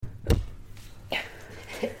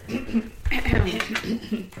to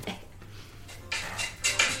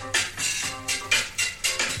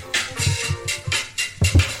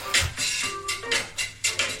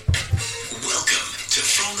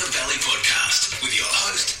From the Valley podcast with your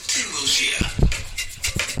host, Tim Wilshire.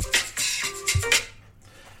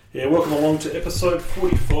 Yeah, welcome along to episode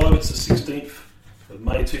 45. It's the 16th of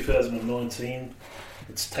May 2019.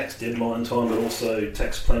 It's tax deadline time, but also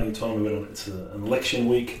tax planning time. It's an election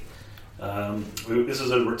week. This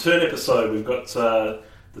is a return episode. We've got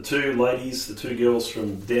the two ladies, the two girls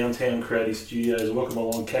from Downtown Creative Studios. Welcome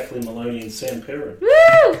along, Kathleen Maloney and Sam Perrin. Woo!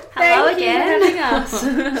 Hello again. Having us.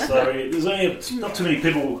 So there's only not too many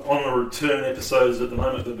people on the return episodes at the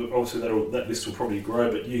moment. Obviously, that list will probably grow.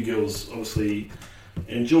 But you girls obviously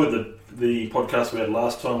enjoyed the podcast we had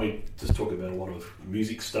last time. We just talked about a lot of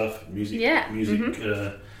music stuff, how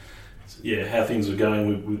things are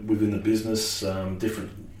going within the business,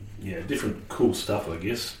 different cool stuff, I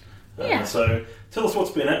guess. So tell us what's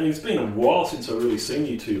been happening. It's been a while since I've really seen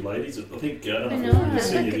you two ladies. I think I don't know if I've really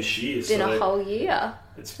seen you this year. It's been a whole year.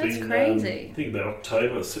 That's been crazy. I think about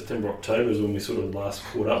September, October is when we sort of last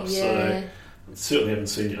caught up. Yeah. So I certainly haven't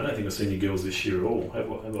seen you. I don't think I've seen you girls this year at all.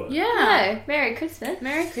 Have I? Yeah. No, Merry Christmas.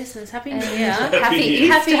 Merry Christmas. Happy New Year. Happy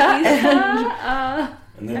Easter.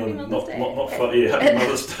 And then Happy not Mother's Day. fun. Yeah, Happy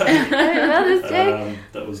Mother's Day. Happy Mother's Day.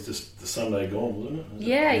 That was just the Sunday gone, wasn't it?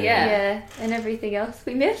 Yeah, and everything else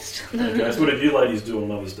we missed. Okay, so what did you ladies do on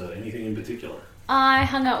Mother's Day? Anything in particular? I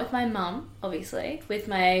hung out with my mum, obviously, with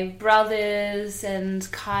my brothers and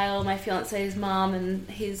Kyle, my fiance's mum, and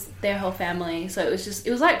their whole family. So it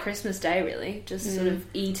was like Christmas Day, really. Just sort of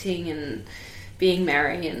eating and being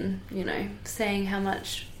merry and, saying how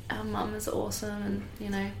much our mum is awesome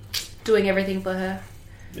and, doing everything for her.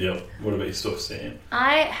 Yeah. What about yourself, Sam?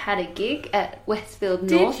 I had a gig at Westfield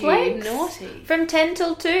Did North you? Lakes Naughty. from 10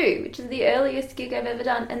 till 2, which is the earliest gig I've ever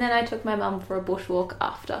done. And then I took my mum for a bushwalk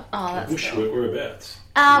after. Oh, that's Bush, cool. whereabouts?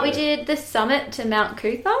 We did the summit to Mount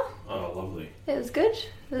Cootha. Oh, lovely. It was good.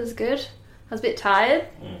 I was a bit tired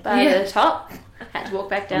by the top. Had to walk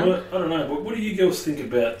back down. Well, I don't know. What do you girls think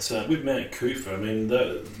about with Mount Cootha? I mean,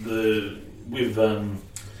 with the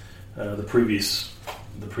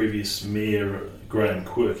previous mayor Graham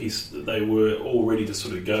Quirk, they were all ready to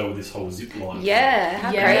sort of go with this whole zip line. Yeah,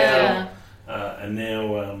 how Yeah. crazy. And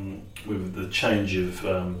now with the change of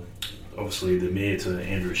obviously the mayor to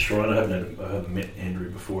Andrew Schreiner, I haven't met Andrew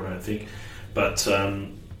before, I don't think, but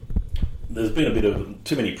there's been a bit of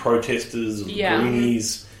too many protesters,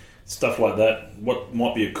 greenies, stuff like that. What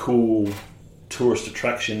might be a cool tourist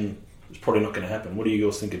attraction is probably not going to happen. What do you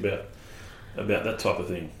girls think about that type of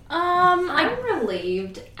thing? I'm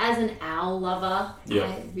relieved as an owl lover. Yeah.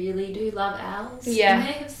 I really do love owls. Yeah. You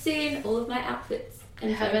may have seen all of my outfits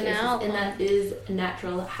and Have an photos, owl. and that is a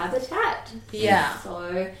natural habitat. Yeah.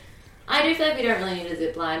 So I do feel like we don't really need a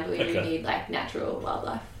zip line, but we do Okay. need natural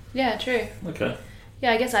wildlife. Yeah, true. Okay.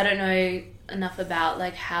 Yeah, I guess I don't know enough about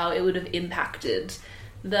how it would have impacted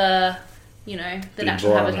the natural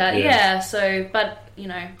environment, habitat. yeah. So, but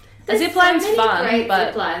a There's zip line's so many fun, great but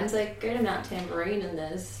zip lines. Go to Mount Tambourine and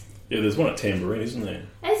There's one at Tambourine, isn't there?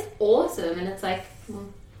 it's awesome, and it's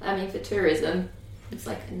for tourism, it's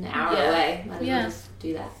an hour away. Might as well just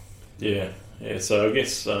do that. Yeah. So I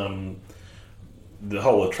guess the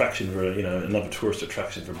whole attraction for another tourist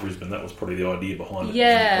attraction for Brisbane, that was probably the idea behind it.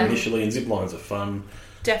 Yeah. Initially, and zip lines are fun.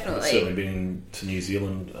 I've definitely. certainly been to New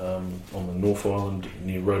Zealand on the North Island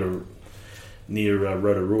near Rotorua.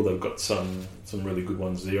 They've got some really good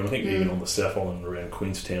ones there. And I think even on the South Island around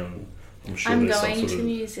Queenstown, I'm sure I'm there's going some to sort of...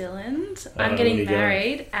 New Zealand. when I'm are getting you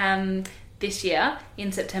going? married this year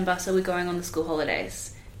in September, so we're going on the school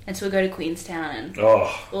holidays. And so we go to Queenstown and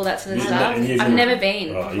all that sort of stuff. and I've never been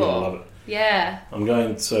Oh, before. you're gonna love it. Yeah. I'm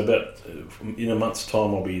going, so about in a month's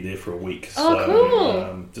time I'll be there for a week. Oh, so,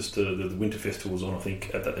 cool. Just the Winter Festival's on, I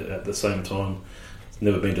think, at the same time.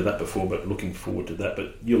 Never been to that before, but looking forward to that.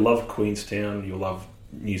 But you'll love Queenstown, you'll love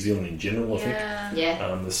New Zealand in general, I think.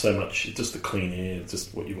 Yeah. There's so much, just the clean air, it's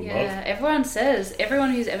just what you will love. Yeah, everyone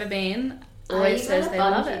who's ever been always says they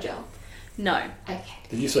love it. Jump? No. Okay.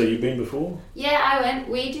 Did you say you've been before? Yeah, I went.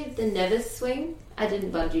 We did the Nevis swing. I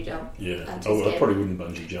didn't bungee jump. Yeah. I'm too I scared. probably wouldn't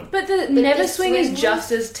bungee jump. But the the Never swing is swing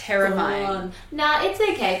just was as terrifying. Nah, it's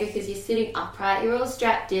okay because you're sitting upright, you're all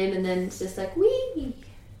strapped in, and then it's just wee.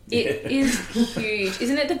 It is huge.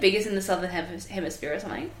 Isn't it the biggest in the Southern Hemisphere or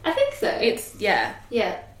something? I think so. Yeah.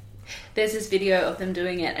 Yeah. There's this video of them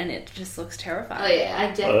doing it and it just looks Oh terrifying. yeah, I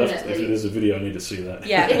If definitely. there's a video, I need to see that.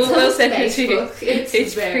 Yeah, It's we'll on send it to you. Facebook.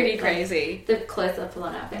 It's very, pretty crazy. The close up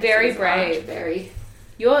on our faces. Very aren't brave. Very.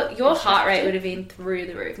 Your heart rate would have been through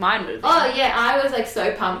the roof. Mine would have been. Oh yeah, I was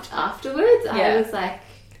so pumped afterwards. Yeah. I was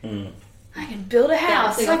I can build a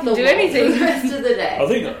house. Bouncing I off can the do wall anything. for the rest of the day.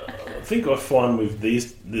 I think I find with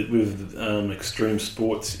extreme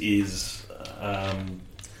sports is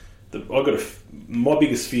my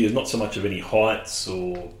biggest fear is not so much of any heights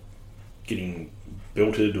or getting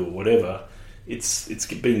belted or whatever. It's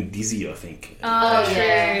being dizzy, I think. Oh,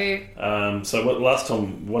 yeah. true. So last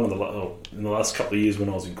time, in the last couple of years when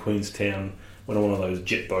I was in Queenstown, went on one of those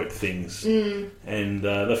jet boat things, and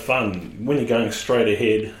they're fun when you're going straight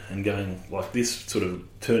ahead and going like this, sort of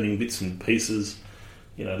turning bits and pieces,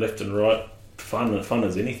 left and right. Fun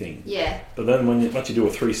as anything. Yeah. But then once you do a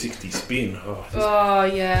 360 spin,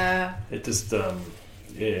 Yeah. it just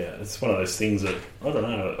it's one of those things that I don't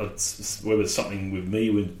know. It's whether it's something with me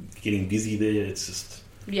with getting dizzy there. It's just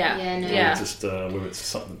Yeah. Yeah, it's just whether it's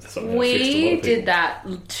something that affects a lot We of people. did that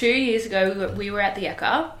 2 years ago. We were at the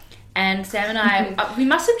Ekka, and Sam and I, we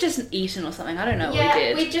must have just eaten or something. I don't know what we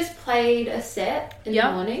did. we just played a set in the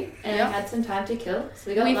morning and we had some time to kill.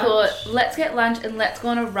 So we We lunch. thought, let's get lunch and let's go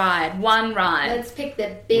on a ride. One ride. Let's pick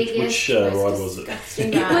the biggest, Which most ride was it?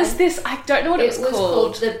 disgusting It ride. was this, I don't know what it was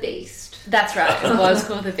called. The Beast. That's right, it was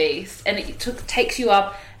called the Beast. And it takes you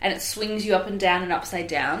up and it swings you up and down and upside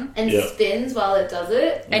down. And spins while it does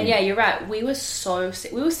it. And yeah, you're right, we were so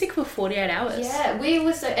sick. We were sick for 48 hours. Yeah, we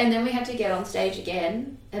were so... And then we had to get on stage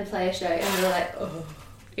again and play a show. And we were like, oh.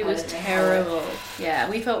 It was terrible. Yeah,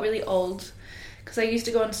 we felt really old. Because I used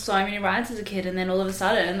to go on so many rides as a kid, and then all of a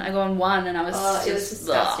sudden I go on one, and I was it was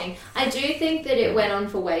disgusting. I do think that it went on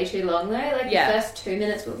for way too long though. Like the first 2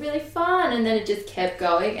 minutes were really fun, and then it just kept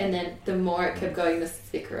going, and then the more it kept going, the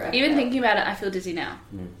sicker I Even felt. thinking about it, I feel dizzy now.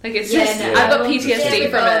 Like it's Yeah, just no, I've got I PTSD never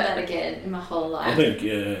from done it. that again in my whole life. I think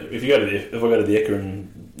if I go to the Ekka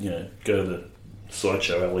and go to the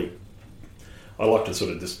sideshow alley, I like to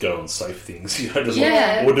sort of just go on safe things, or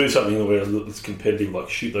do something where it's competitive, like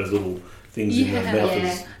shoot those little things in the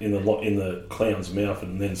mouth, in the clown's mouth,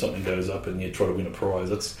 and then something goes up and you try to win a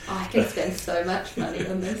prize. I can spend so much money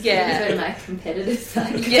on this. Yeah. Go to my competitors'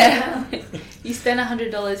 side. Yeah. You spend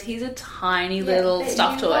 $100, he's a tiny little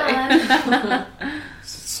stuffed toy.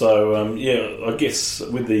 So I guess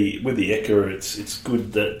with the Ekka, it's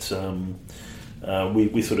good that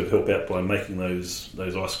we sort of help out by making those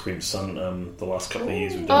ice cream the last couple of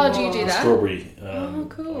years we've done do you do that? strawberry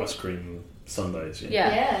cool. ice cream sundaes.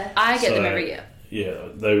 Yeah. I get them every year. Yeah,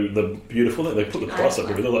 they're beautiful. They put the price up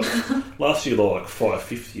every. Last year they were like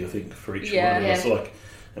 $5.50 I think for each one. And it's like,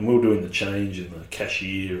 and we were doing the change and the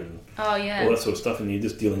cashier and all that sort of stuff, and you're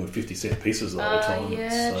just dealing with 50-cent pieces the whole time.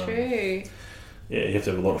 True. Yeah, you have to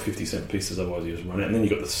have a lot of 50-cent pieces, otherwise you just run out. And then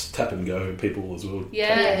you've got the tap and go people as well.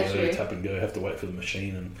 Tap and go, have to wait for the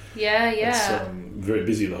machine, and it's very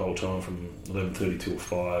busy the whole time from 11:30 till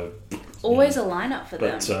 5. Always a lineup for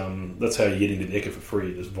them. But that's how you get into the Ekka for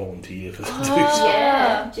free. Just volunteer for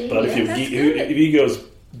Oh, But if you guys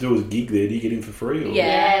do a gig there, do you get in for free? Or?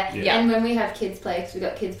 Yeah. And when we have kids play, because we've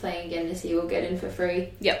got kids playing again this year, we'll get in for free.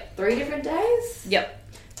 Yep. 3 different days.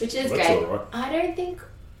 Yep. Which is That's great. all right. I don't think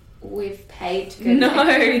we've paid to go No,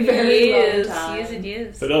 to years long and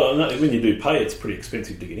years. But when you do pay, it's pretty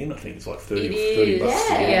expensive to get in. I think it's like $30 bucks.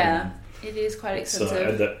 Yeah. Yeah. It is quite expensive. So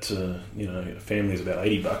add that to, family's about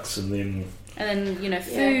 $80, and then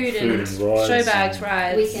food and rides show bags,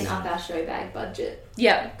 rides. We can up our show bag budget.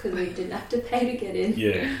 Yeah. Because we didn't have to pay to get in.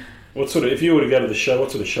 Yeah. If you were to go to the show,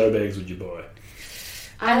 what sort of show bags would you buy?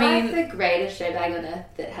 I like the greatest show bag on earth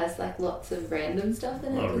that has like lots of random stuff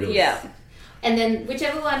in it. Oh, really? Yeah. And then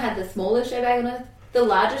whichever one had the smallest show bag on earth, the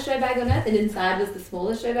largest show bag on earth, and inside was the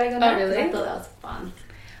smallest show bag on earth. Really? I thought that was fun.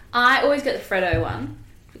 I always get the Freddo one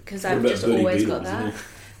because I've just Birdie always Beetles, got that. isn't it?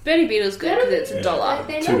 Birdie Beetle's good because it's $1.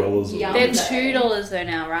 They're $2. Yum, They're though. $2 though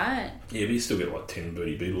now, right? Yeah, but you still get like 10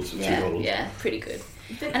 Birdie Beetles for Yeah. $2. Yeah, pretty good.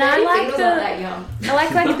 But And I Birdie like Beetles the- aren't that yum. I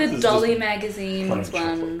like the It's Dolly just magazines plain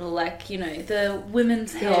one, chocolate. or like the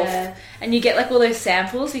women's health, Yeah. and you get like all those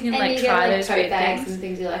samples. You can And like you try get, those tote weird bags things. and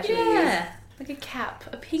things you'll actually use. Yeah, like a cap,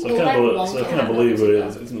 a pink. So I Wonka can't had believe that we're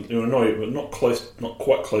as not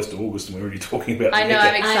quite close to August, and we're already talking about. I know, the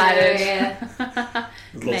I'm excited. yeah.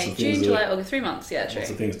 There's lots May, of June, things July, August, 3 months. Yeah, true.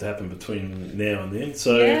 lots of things to happen between now and then.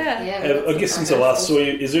 So Yeah. I guess since I last saw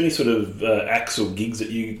you, is there any sort of acts or gigs that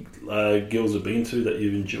you girls have been to that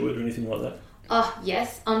you've enjoyed or anything like that? Oh,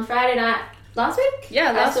 yes. On Friday night, last week?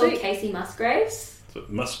 Yeah, last I saw week. Casey Musgraves.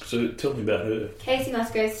 So tell me about her. Casey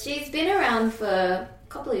Musgraves, she's been around for a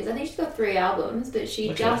couple of years. I think she's got 3 albums, but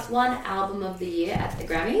she just won Album of the Year at the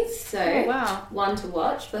Grammys. So, Oh, wow. one to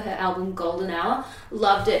watch for her album Golden Hour.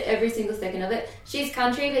 Loved it, every single second of it. She's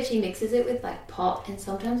country, but she mixes it with like pop and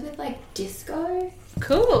sometimes with like disco.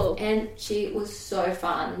 Cool. And she was so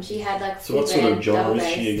fun. She had like So what full sort of band, genre double is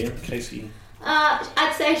bass. she again, Casey?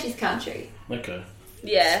 I'd say she's country. Okay.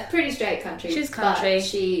 Yeah. Pretty straight country. She's country. But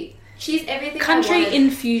she's everything Country I wanted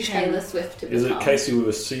infusion. Taylor Swift to Is become. it Casey with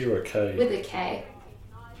a C or a K? With a K.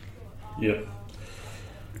 Yep.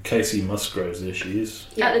 Casey Musgraves, there she is.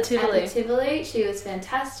 Yeah, At the Tivoli. At the Tivoli. She was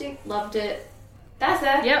fantastic. Loved it. That's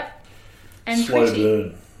her. Yep. And Slow pretty.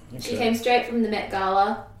 burn. Okay. She came straight from the Met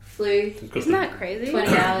Gala. Flew Got Isn't that crazy? 20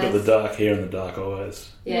 got the hours. dark hair and the dark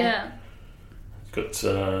eyes. Yeah. Got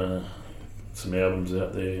some albums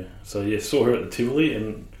out there. So yeah, saw her at the Tivoli.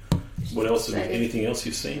 And what else? So good. Anything else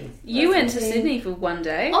you've seen? You went to That's Sydney for one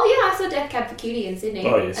day. Oh yeah, I saw Death Cab for Cutie in Sydney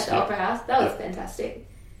Oh, yes, at the yeah. Opera House. That was Yeah. fantastic.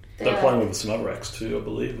 They're playing with some other acts too, I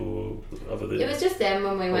believe, or other than It was just them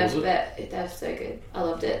when we Oh, went, was it? but that was so good. I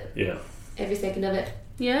loved it. yeah. Every second of it.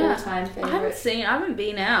 Yeah. All-time I haven't favourite. I haven't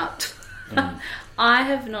been out. Mm. I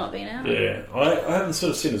have not been out. Yeah, I haven't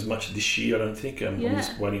sort of seen as much this year. I don't think. I'm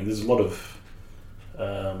just waiting. There's a lot of.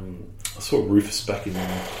 I saw Rufus back in, I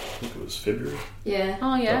think it was February. Yeah.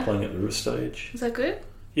 Oh They're yeah. playing at the Roof Stage. Is that good?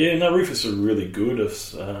 Yeah, no, Rufus are really good.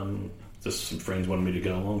 Just some friends wanted me to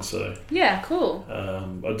go along, so Yeah, cool.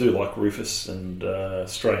 I do like Rufus and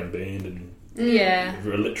Australian band and Yeah.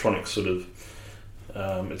 electronic sort of.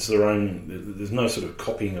 It's their own. There's no sort of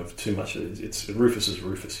copying of too much. It's Rufus is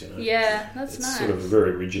Rufus, you know. Yeah, that's It's nice. sort of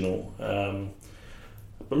very original.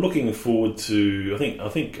 But looking forward to, I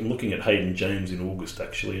think I'm looking at Hayden James in August.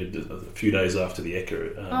 Actually, a few days after the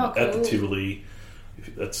Echo at the cool. Tivoli.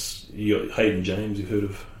 You got Hayden James. You've heard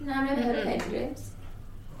of? No, I've never heard of Hayden James.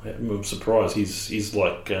 I'm surprised. He's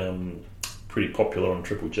like pretty popular on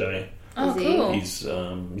Triple J. Oh, Is he? cool.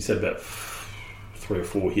 He's had about 3 or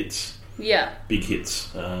 4 hits, Yeah. big hits,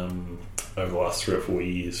 over the last 3 or 4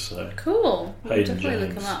 years. So Cool. We'll Hayden definitely look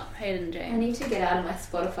James. him up. Hayden I James. need to get out of my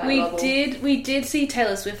Spotify bubble. We did see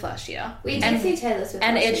Taylor Swift last year. We did and, see Taylor Swift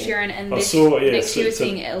and last Ed year. Sheeran, and I this saw. Yeah, next year we're so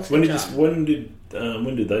seeing Elton John.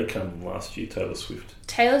 when did they come last year? Taylor Swift.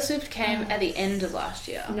 Taylor Swift came at the end of last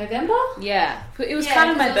year. November? Yeah, it was Yeah,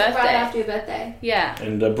 kind of my 'cause it was birthday. Right after your birthday. Yeah,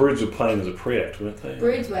 And Broods were playing as a pre-act, weren't they?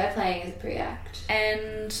 Broods were playing as a pre-act.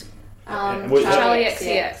 and Wait, Charlie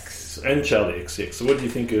XCX. XCX. And Charlie XCX. So what do you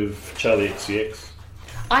think of Charlie XCX?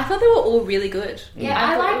 I thought they were all really good. Yeah,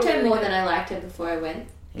 I I thought liked they were her really more good. than I liked her before I went.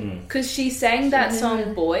 Because she sang that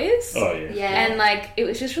song "Boys," Oh yeah. Yeah. and like it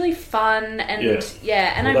was just really fun, and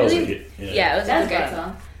Yeah. and Well, I that was really a hit, yeah. it was That's a a good great one.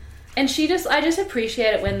 song. And I just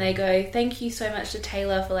appreciate it when they go, thank you so much to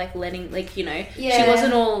Taylor for like letting, like, you know, she Yeah.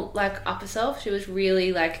 wasn't all like up herself. She was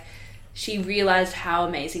really like, she realized how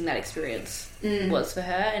amazing that experience was for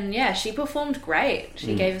her. And yeah, she performed great.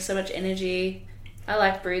 She gave us so much energy. I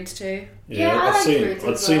like Broods too. Yeah, I like Broods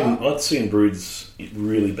as well. I'd seen Broods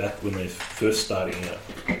really back when they first starting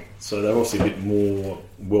out. So they're obviously a bit more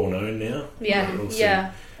well known now. Yeah, Obviously,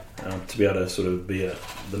 yeah. To be able to sort of be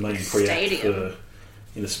the main pre-act Stadium.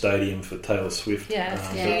 in a stadium for Taylor Swift. Yeah, it's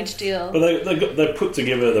a but- huge deal. But they put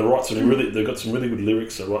together. They write some really. They've got some really good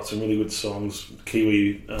lyrics. They write some really good songs.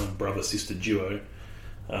 Kiwi brother sister duo.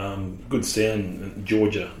 Good sound.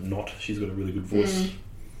 Georgia she's got a really good voice.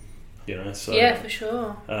 You know. So Yeah, for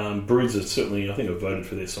sure. Broods are certainly. I think have voted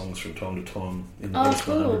for their songs from time to time in the Oh, Hottest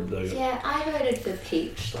cool. 100. They got- Yeah, I voted for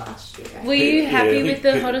Peach last year. Were you Yeah, happy I think with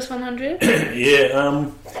the Pe- Hottest 100?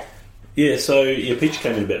 Yeah. So Peach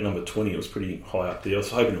came in about number 20. It was pretty high up there. I was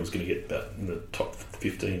hoping it was going to get about in the top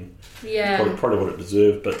 15. Yeah. Probably what it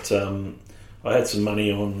deserved, but I had some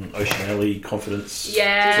money on Ocean Alley Confidence.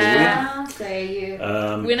 Yeah. So you...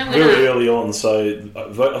 Winner. Very early on, so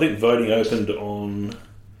I think voting opened on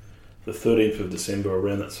the 13th of December,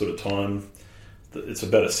 around that sort of time. It's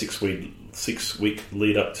about a 6-week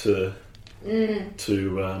lead up to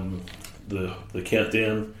the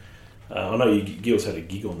countdown. I know you Gills had a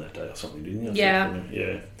gig on that day or something, didn't you? Yeah.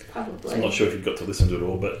 Yeah. Probably. So I'm not sure if you got to listen to it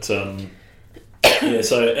all, but yeah.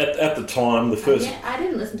 So at the time, the first. Yeah, I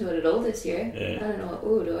didn't listen to it at all this year. Yeah. I don't know what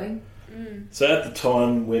we were doing. So at the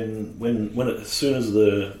time as soon as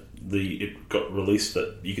it got released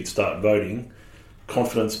that you could start voting,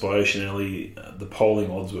 Confidence by Ocean Alley, the polling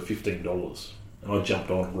odds were $15, and I jumped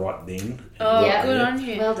on right then. Oh, Yeah. good on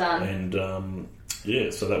you. Well done.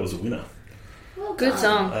 And so that was a winner. Well Good done.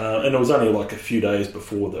 song. And it was only like a few days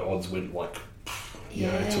before the odds went like, to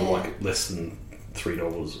Yeah. like less than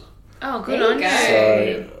 $3. Oh, good There you on go.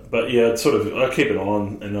 you. So, but yeah, it's sort of I keep it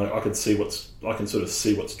on, and I can see I can sort of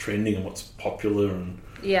see what's trending and what's popular, and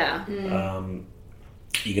Yeah.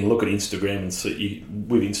 you can look at Instagram and see.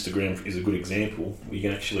 With Instagram is a good example. You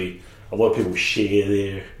can actually a lot of people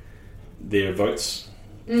share their votes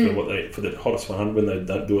for the Hottest 100 when they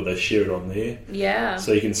don't do it. They share it on there, Yeah.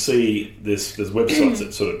 so you can see there's websites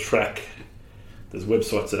that sort of track there's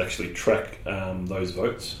websites that actually track those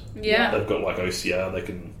votes. Yeah. They've got like OCR. They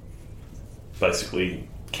can basically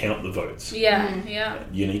count the votes. Yeah, yeah.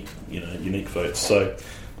 Unique votes. So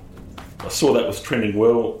I saw that was trending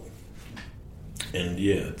well, and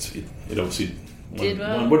it obviously did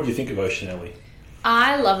well. What do you think of Ocean Alley?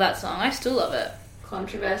 I love that song. I still love it.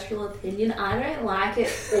 Controversial opinion. I don't like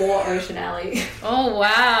it or Ocean Alley. Oh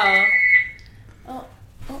wow.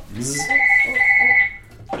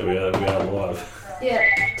 There we are live. Yeah,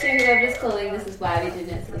 to whoever's calling, this is why we didn't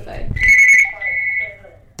answer the phone.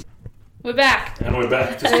 We're back. And we're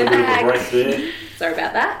back. Just a bit of a break there. Sorry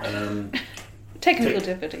about that. Technical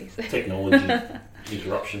difficulties. Technology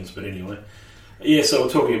interruptions, but anyway. Yeah, so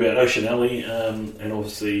we're talking about Ocean Alley, and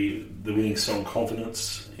obviously the winning song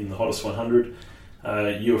Confidence in the Hottest 100.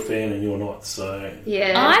 You're a fan and you're not, so...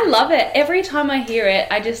 Yeah. I love it. Every time I hear it,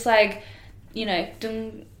 I just like,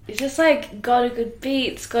 it's just like got a good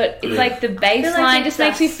beat. It's like the bass line just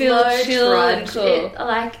makes me feel chill and cool.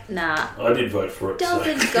 Nah. I did vote for it.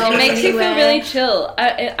 Doesn't go It makes you feel anywhere. really chill.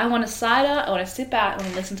 I want a cider. I want to sit back. I want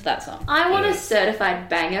to listen to that song. I want a certified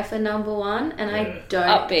banger for number one, and I don't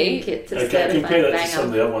Upbeat. think it's a Okay, certified compare that banger. to some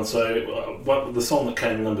of the other ones. So, the song that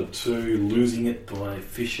came number 2, Losing It by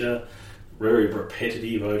Fisher, very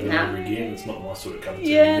repetitive over and over again. It's not my sort of cup of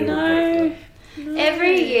tea. Yeah, Never no. vote for that.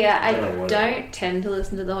 Every year, I Oh, don't tend to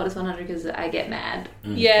listen to the Hottest 100 because I get mad.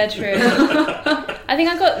 Yeah, true. I think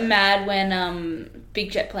I got mad when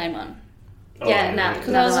Big Jet Plane won. Yeah, nah,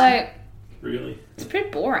 Because I was like, Really? it's pretty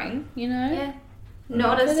boring, Yeah.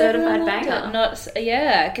 Not a But certified everyone liked banger.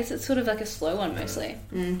 it. I guess it's sort of like a slow one mostly.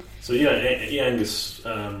 So Angus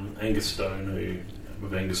Stone,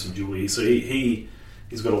 with Angus and Julie. So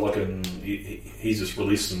he's got he's just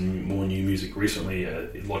released some more new music recently,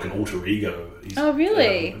 like an alter ego. Oh,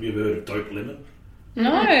 really? Have you ever heard of Dope Lemon?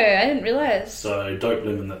 No, I didn't realise. So Dope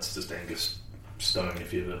Lemon, that's just Angus Stone.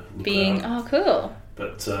 If you ever look Being it up. oh cool.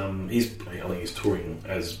 But I think he's touring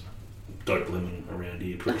as Dope Lemon around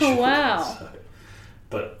here. Pretty Oh, sure. wow. So,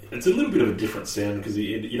 but it's a little bit of a different sound because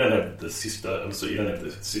you don't have the sister. So you don't have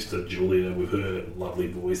the sister Julia with her lovely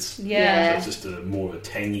voice. Yeah. So it's just a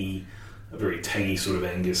very tangy sort of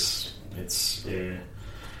Angus. It's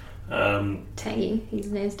Tangy.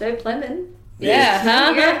 His name's Dope Lemon.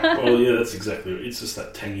 Yeah. Well, yeah, that's exactly it. It's just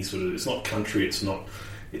that tangy sort of. It's not country. It's sort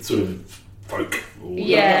of folk. Or,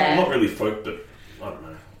 Yeah. not really folk, but I don't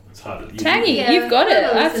know. It's hard to Tangy, Yeah, you've got it. I'm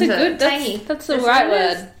gonna That's a listen to good. it. That's, Tangy. that's the That's right what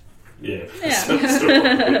it is. word. Yeah, Yeah. that's the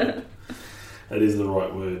right word. That is the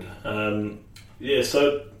right word.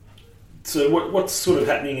 So what's sort of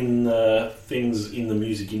happening in things in the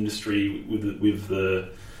music industry with the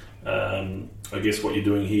I guess what you're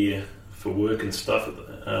doing here for work and stuff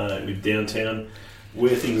with Downtown?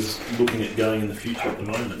 Where are things looking at going in the future at the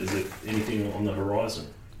moment? Is there anything on the horizon?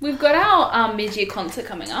 We've got our mid-year concert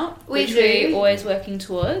coming up, We which do. we're always working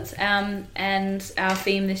towards. And our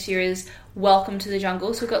theme this year is Welcome to the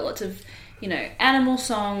Jungle. So we've got lots of, animal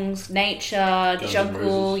songs, nature, Guns N'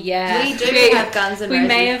 jungle. Roses. Yeah, We do have Guns N' We Roses.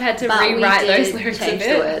 may have had to but we rewrite did those lyrics a change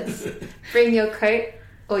bit. the words. Bring your coat,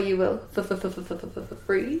 or you will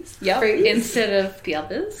freeze. Yep, Freeze. instead of the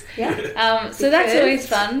others. Yeah. So that's Because- always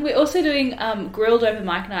fun. We're also doing grilled open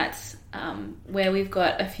mic nights where we've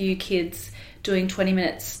got a few kids doing 20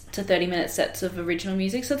 minutes to 30 minute sets of original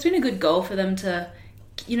music. So it's been a good goal for them to,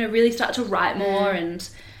 really start to write more and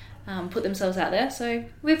put themselves out there. So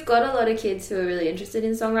We've got a lot of kids who are really interested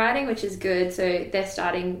in songwriting, which is good. So they're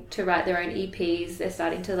starting to write their own EPs. They're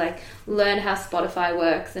starting to learn how Spotify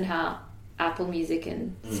works and how Apple Music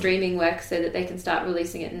and streaming works, so that they can start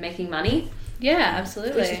releasing it and making money, yeah,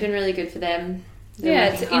 absolutely. which has been really good for them. They're Yeah,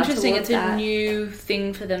 working it's hard interesting. towards It's that. a new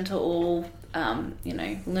thing for them to all,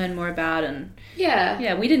 learn more about. And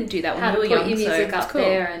Yeah. we didn't do that How when to we put were young, your so music it's up cool.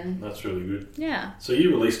 there, and That's really good. Yeah. So you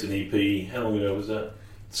released an EP. How long ago was that?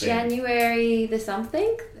 Sam? January the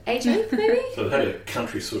something, 18th maybe. So it had a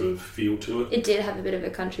country sort of feel to it. It did have a bit of a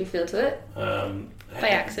country feel to it. By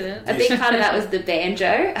accident. A big part of that was the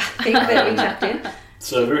banjo, I think, that we chucked in.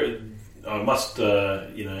 So I must,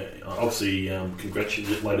 obviously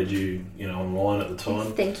congratulated you, online at the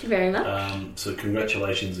time. Thank you very much. So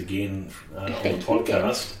congratulations again on the Thank you again.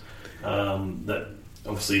 podcast. That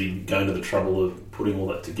obviously going to the trouble of putting all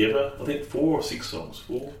that together. I think 4 or 6 songs.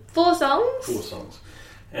 4 4 songs.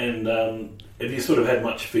 And have you sort of had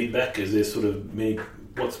much feedback? Is there sort of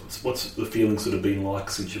what's the feeling sort of been like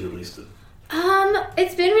since you released it?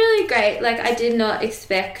 It's been really great. I did not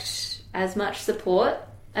expect as much support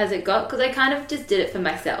as it got, because I kind of just did it for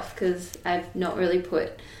myself, because I've not really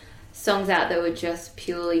put songs out that were just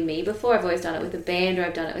purely me before. I've always done it with a band, or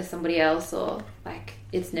I've done it with somebody else, or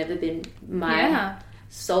it's never been my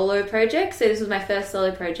solo project. So this was my first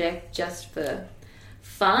solo project just for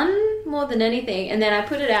fun more than anything. And then I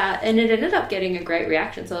put it out and it ended up getting a great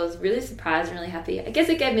reaction. So I was really surprised and really happy. I guess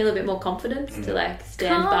it gave me a little bit more confidence to like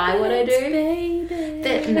stand by what I do. Baby.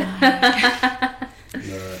 But no.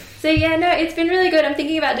 No. So yeah, no, it's been really good. I'm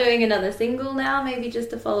thinking about doing another single now, maybe just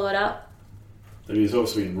to follow it up. But he's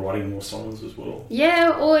also been writing more songs as well.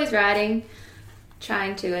 Yeah, always writing.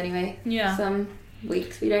 Trying to anyway. Yeah. Some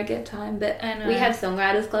weeks we don't get time, but I know. we have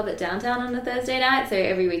Songwriters Club at Downtown on a Thursday night, so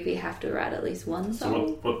every week we have to write at least one So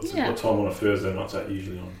song. what Yeah. time on a Thursday night's that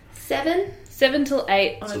usually on? 7, 7 till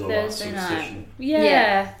 8 on So a the last Thursday sort of night. session. Yeah.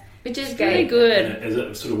 Yeah. which is It's great. really good. And is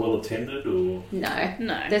it sort of well attended or? No,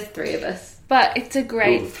 No. there's 3 of us. But it's a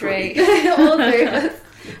great All the three. three. All 3 of us.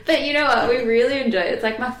 But you know what? We really enjoy it. It's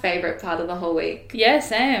like my favourite part of the whole week. Yeah,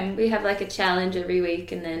 same. We have like a challenge every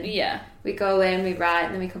week, and then Yeah. we go away and we write,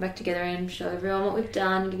 and then we come back together and show everyone what we've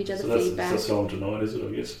done, give each other So feedback. that's on tonight, is it?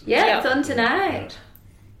 I guess. Yeah, Yeah. it's on tonight.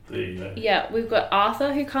 There you go. Yeah, we've got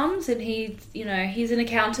Arthur who comes, and he's an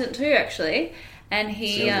accountant too, actually. And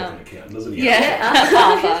he, Sounds like an accountant, doesn't he? yeah,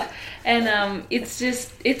 Arthur. And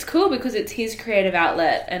it's cool because it's his creative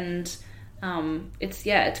outlet, and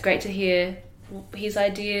it's great to hear his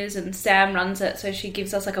ideas. And Sam runs it, so she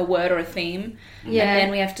gives us like a word or a theme, Yeah. and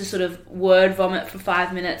then we have to sort of word vomit for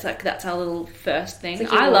 5 minutes. Like that's our little first thing.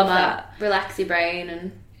 It's like I you love warm that. up, relax your brain,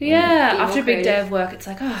 and Yeah, Be more after a big day creative. of work, it's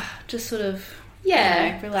like just sort of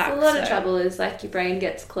yeah, relax. A lot of so- trouble is like your brain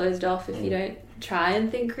gets closed off if you don't try and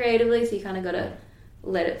think creatively. So you kind of got to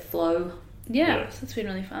let it flow. Yeah, Yeah. so it's been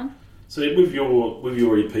really fun. So with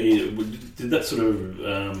your EP, did that sort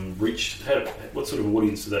of reach? What sort of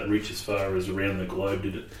audience did that reach as far as around the globe?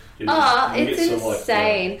 Did Oh, you it's get some, like,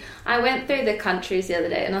 insane. I went through the countries the other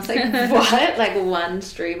day and I was like, what? Like one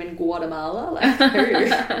stream in Guatemala? Like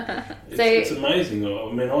who? It's amazing.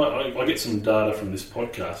 I mean, I get some data from this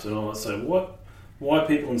podcast, and I say, why are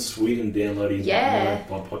people in Sweden downloading Yeah.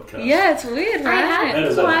 my podcast? Yeah, it's weird, I right? How had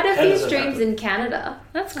does that- quite a how few does that streams happen? in Canada.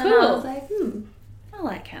 That's And I was cool. like, I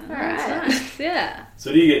like Canada. Alright. It's nice. Yeah.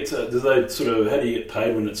 So do you get? Do they sort of? How do you get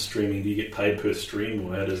paid when it's streaming? Do you get paid per stream,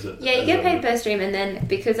 or how does it? Yeah, you get paid per stream, and then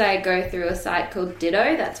because I go through a site called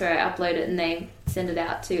Ditto, that's where I upload it and they send it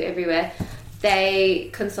out to everywhere. They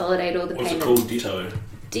consolidate all the What's it payments. called? Ditto.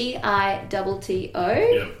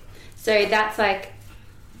 DITTO. Yeah. So that's like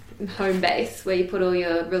home base where you put all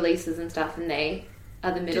your releases and stuff, and they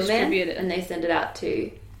are the middleman, Distribute it. and they send it out to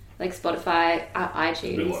like Spotify, It's a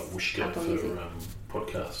bit iTunes, like Wishka Apple for Music.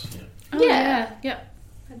 podcasts. Yeah. Oh, Yeah. yeah.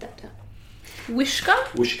 Had that down. Wishka?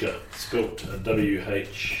 Wishka, spelt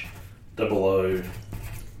WHOO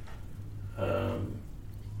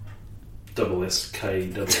double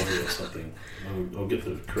SKOO or something. I'll get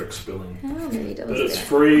the correct spelling. Oh, maybe But it's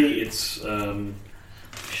free. It's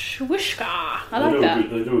Wishka. I they like do that.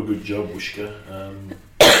 they do a good job. Wishka.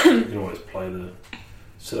 You can always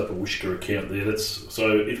set up a Wishka account there. That's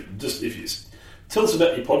so. If you tell us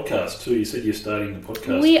about your podcast too. You said you're starting the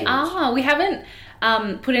podcast. We course. are. We haven't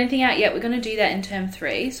put anything out yet. We're going to do that in term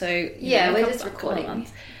 3. So Yeah, we're a just couple of recording.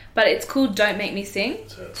 months. But it's called Don't Make Me Sing.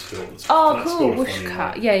 So it's spelled. Oh, it's cool. spelled a funny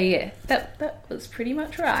Wishka. way. Yeah. That was pretty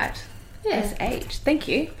much right. Yeah. SH. Thank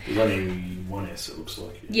you. There's only one S. It looks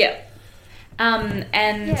like. Yeah. And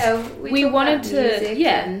Yeah, we talk wanted about to- music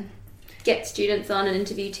yeah. and get students on and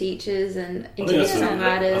interview teachers and I think, interview that's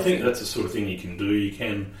songwriters. I think that's the sort of thing you can do. You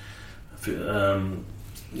can,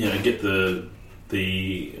 get the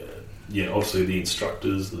obviously the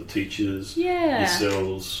instructors, the teachers, Yeah.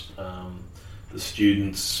 yourselves, the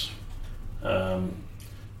students.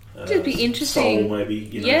 It'd be interesting. Soul maybe,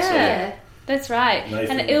 Yeah. That's right.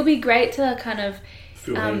 Nathan. And it'll be great to kind of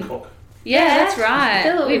So Phil Hancock. Yeah, Yeah, that's right.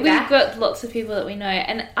 Phil will be We've back. got lots of people that we know,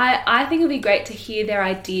 and I think it would be great to hear their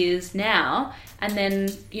ideas now, and then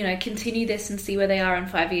continue this and see where they are in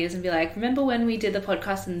 5 years, and be like, remember when we did the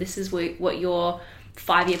podcast, and this is what your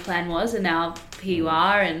 5-year plan was, and now here you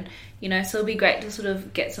are, and so it'll be great to sort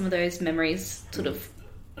of get some of those memories sort of.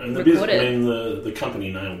 And the recorded. the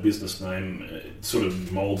company name or business name sort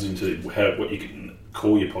of molds into what you can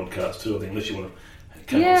call your podcast too. I think unless you want to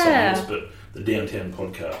come up with something else, but the Downtown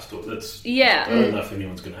Podcast, or that's Yeah. I don't know if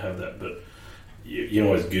anyone's going to have that, but you can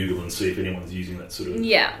always Google and see if anyone's using that sort of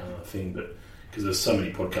thing. But because there's so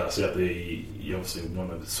many podcasts out there, you obviously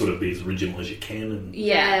want to sort of be as original as you can. And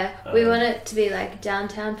Yeah, we want it to be like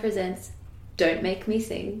Downtown Presents Don't Make Me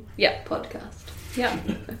Sing Yeah. podcast. Yeah.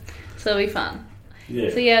 So it'll be fun. yeah,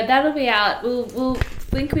 So yeah, that'll be out. We'll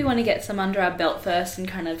think we want to get some under our belt first and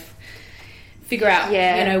kind of figure out,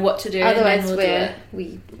 what to do. Otherwise, and then we'll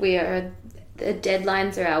do it. we are the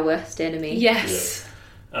deadlines are our worst enemy. Yes.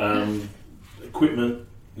 equipment.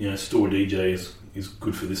 Store DJs is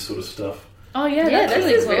good for this sort of stuff. Oh yeah, that's this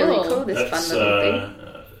really is cool. really cool. This That's fun little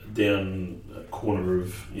thing. down a corner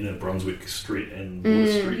of Brunswick Street and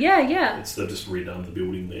Water Street. Yeah. They've just redone the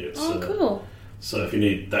building there. It's, Oh, cool. So if you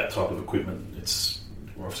need that type of equipment,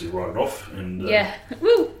 we're obviously write it off and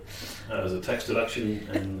Woo. as a tax deduction,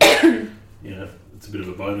 and it's a bit of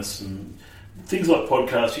a bonus. And things like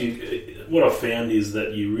podcasts, what I've found is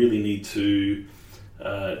that you really need to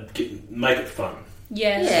make it fun.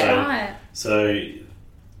 Yes, Yeah. right. So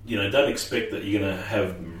don't expect that you're going to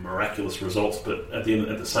have miraculous results, but at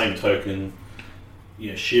the same token,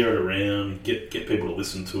 share it around, get people to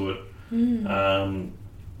listen to it.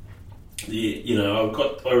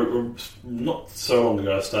 Not so long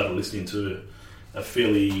ago I started listening to a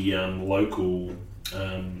fairly local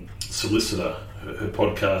solicitor. Her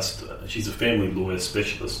podcast. She's a family lawyer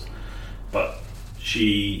specialist, but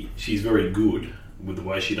she's very good with the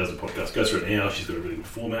way she does the podcast. Goes for an hour. She's got a really good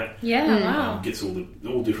format. Yeah, wow. Gets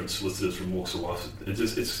all different solicitors from walks of life.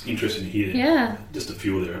 It's interesting to hear. Yeah. Just a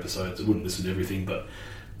few of their episodes. I wouldn't listen to everything, but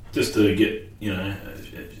just to get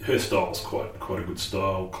her style's quite a good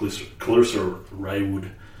style. Clarissa Raywood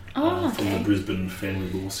from the Brisbane Family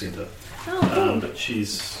Law Centre. Oh, cool. But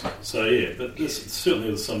she's but there's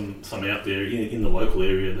certainly some out there in the local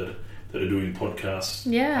area that are doing podcasts.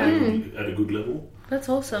 At a good level. That's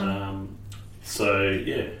awesome.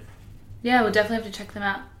 Yeah, we'll definitely have to check them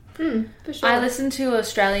out. For sure. I listen to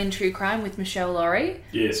Australian True Crime with Michelle Laurie.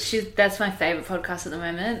 Yes. That's my favourite podcast at the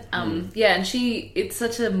moment. Yeah, and it's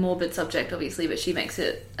such a morbid subject, obviously, but she makes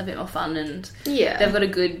it a bit more fun, and they've got a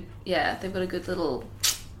good little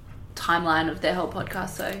timeline of their whole podcast.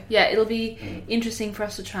 So yeah, it'll be interesting for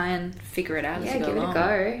us to try and figure it out as we go give along. it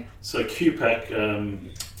a go. So QPAC,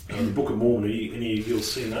 the Book of Mormon. Any of you have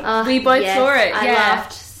seen that? We both saw it. I Yeah.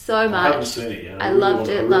 laughed so much. I haven't seen it yet. I loved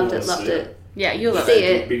it. Yeah, you'll love See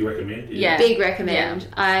it. it. Big recommend. Yeah. Big recommend.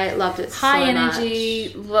 I loved it High so much.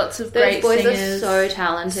 energy, lots of Those great boys singers. are so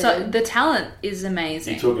talented. So the talent is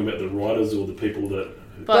amazing. You're talking about the writers or the people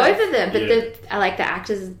that? Both of them, but Yeah. I like the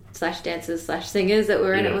actors / dancers / singers that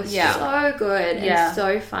were in it was so good and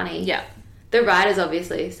so funny. Yeah. The writers,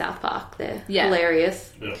 obviously, South Park, they're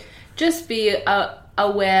hilarious. Yeah. Just be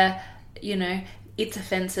aware, it's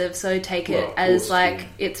offensive, so take it as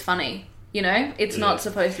it's funny. It's not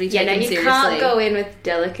supposed to be taken you seriously. can't go in with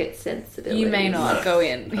delicate sensibilities. You may not go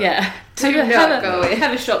in. Yeah. Do not go in.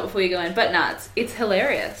 Have a shot before you go in. But it's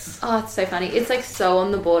hilarious. Oh, it's so funny. It's like so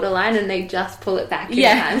on the borderline, and they just pull it back in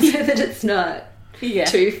Yeah. time so that it's not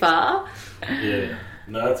too far. Yeah,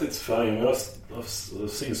 no, it's funny. I mean, I've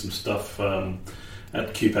seen some stuff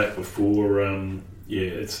at QPAC before.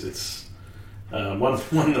 It's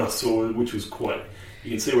one that I saw which was quite. You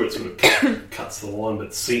can see where it sort of cuts the line, but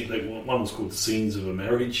one was called "Scenes of a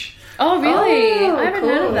Marriage." Oh, really? Oh, I haven't cool.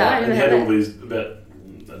 heard of that. And it had all these about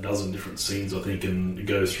a dozen different scenes, I think, and it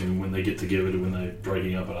goes from when they get together to when they're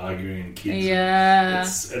breaking up and arguing and kids. Yeah.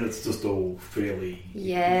 It's just all fairly.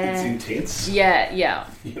 Yeah. It's intense. Yeah.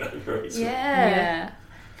 Very. Sort of- Yeah.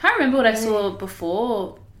 Can't remember what I saw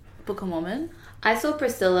before Book of Mormon. I saw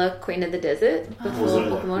Priscilla, Queen of the Desert, before Was it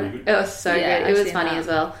Book of Mormon. really It was so Yeah, good. I've It was seen funny that. as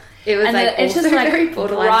well. It was And like it's also just like very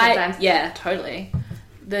borderline bright. sometimes. Yeah, totally.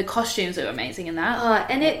 The costumes are amazing in that. Oh,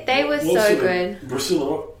 and they were What so sort of- good.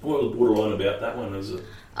 Priscilla, what was borderline about that one? Is it?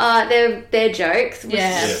 Their jokes were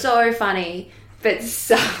Yeah. so funny, but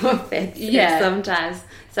so offensive sometimes.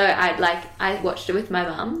 So I watched it with my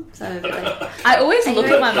mum. So I was like, I always "Are look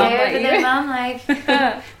you at my mum okay like over there, mum?" Like,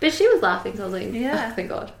 but she was laughing. So I was like, Yeah. "Oh, thank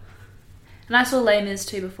God." And I saw Les Mis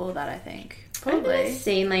too before that, I think. I've never Probably.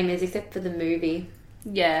 seen Les Mis except for the movie.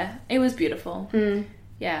 Yeah, it was beautiful.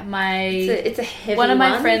 Yeah, It's a heavy one of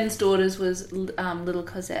my one. friend's daughters was little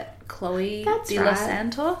Cosette, Chloe That's de right. los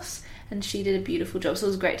Santos, and she did a beautiful job. So it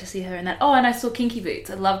was great to see her in that. Oh, and I saw Kinky Boots.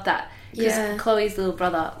 I loved that because Yeah. Chloe's little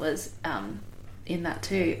brother was in that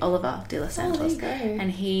too, Oliver de los Santos, there you go.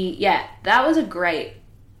 and that was a great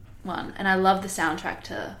one, and I love the soundtrack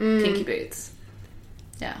to Kinky Boots.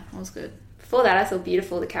 Yeah, it was good. Before that, I saw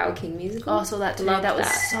Beautiful, the Carole King musical. Oh, I saw that too. Loved That was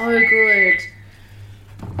that. so good.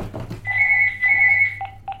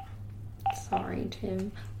 Sorry,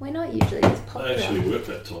 Tim. We're not usually this I popular. actually worked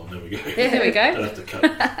that time. There we go. There we go. Don't have to cut.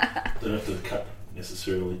 Don't have to cut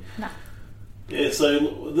necessarily. No. Yeah. So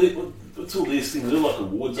what's all these things? Are there like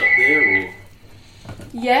awards up there, or?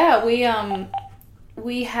 Yeah,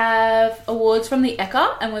 we have awards from the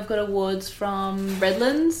Ekka, and we've got awards from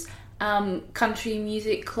Redlands, Country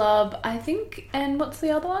Music Club, I think. And what's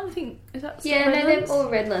the other one? I think is that still Yeah, no, they're Redlands? all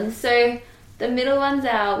Redlands. So the middle one's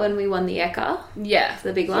out when we won the Ekka, Yeah,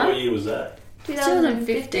 the big So what one. year was that?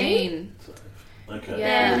 2015. Okay.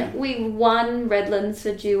 Yeah. Then we won Redlands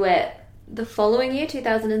for duet the following year,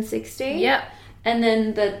 2016. Yep. And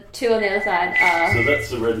then the two on the other side are... So that's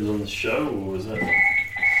the Redlands show, or was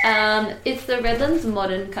that? it's the Redlands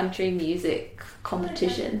Modern Country Music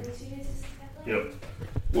Competition. Yep.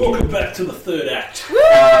 Welcome back to the third act.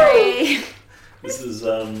 Sorry. This is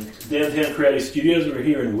Downtown Creative Studios. We're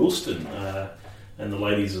here in Wilston, and the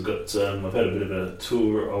ladies have got. I've had a bit of a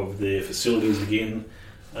tour of their facilities again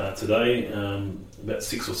today. About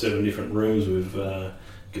 6 or 7 different rooms with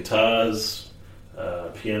guitars,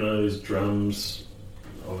 pianos, drums.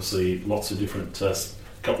 Obviously, lots of different.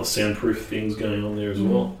 Couple of soundproof things going on there as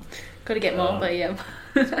well. Got to get more, but yeah.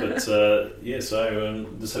 So just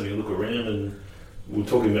having a look around, and we're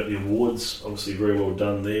talking about the awards. Obviously, very well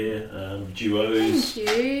done there. Duos. Thank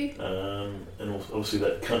you. And obviously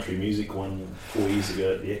that country music one 4 years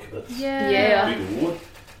ago at the ECA. That's Yeah. a big award.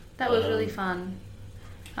 That was really fun.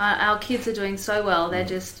 Our kids are doing so well. They're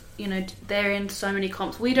just, they're in so many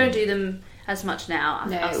comps. We don't do them as much now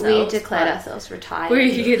ourselves. We declared ourselves retired.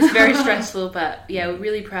 It's very stressful, but yeah, we're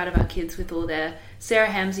really proud of our kids with all their... Sarah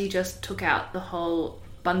Hamsey just took out the whole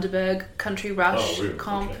Bundaberg Country Rush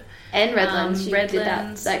comp. Okay. And Redlands. She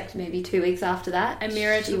Redlands. did that like maybe 2 weeks after that.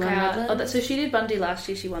 Amira She took won out... Redlands. so she did Bundy last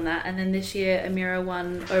year, she won that. And then this year, Amira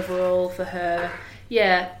won overall for her,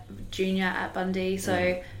 junior at Bundy.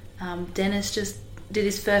 So Dennis just did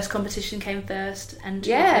his first competition, came first. And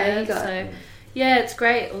Yeah, it's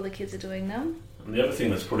great. All the kids are doing them. And the other thing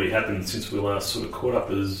that's probably happened since we last sort of caught up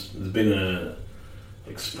is there's been a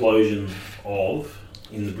explosion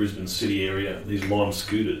in the Brisbane city area these Lime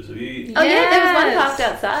scooters. Have you? Oh yeah, there was one Yes. parked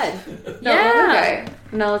outside. Not Yeah. long ago.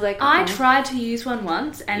 And I was like, I oh. tried to use one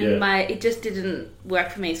once, and Yeah. it just didn't work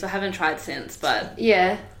for me, so I haven't tried since. But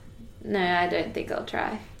Yeah. No, I don't think I'll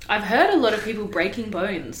try. I've heard a lot of people breaking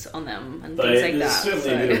bones on them and things like There's that.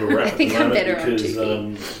 certainly a bit of a rap I think at the I'm moment better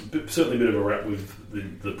on because certainly a bit of a rap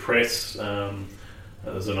with the press.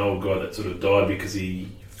 There's an old guy that sort of died because he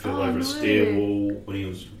fell over a stairwell when he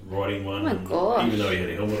was riding one. Oh my and gosh. Even though he had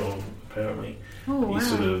a helmet on, apparently. Oh, wow. He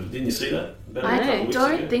sort of didn't you see that? About a couple of I weeks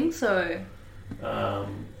don't ago? think so.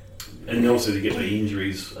 And also to get the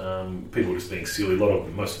injuries, people just being silly.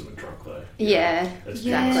 Most of them are drunk though. Yeah, That's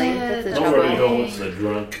exactly. Yeah, That's the Not trouble. wearing helmets, they're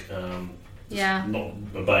drunk. Yeah. Not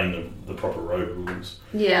obeying the proper road rules.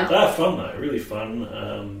 Yeah. They are fun though, really fun.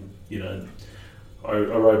 I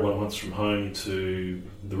rode one once from home to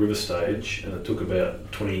the river stage, and it took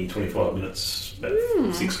about 20-25 minutes,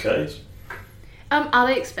 about 6 k's. Are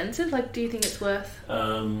they expensive? Like, do you think it's worth?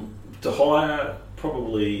 To hire,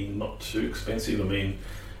 probably not too expensive. I mean,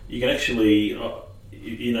 you can actually,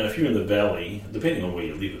 if you're in the valley, depending on where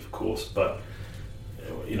you live, of course, but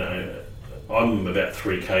I'm about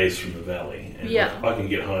 3 k's from the valley, and I can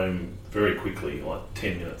get home very quickly, like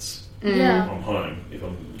 10 minutes. Yeah. I'm home if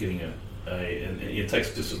I'm getting and it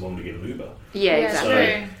takes just as long to get an Uber. Yeah,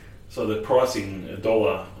 exactly. True. So the pricing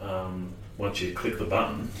 $1 once you click the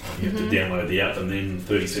button, you have to download the app, and then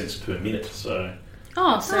 30 cents per minute. So Really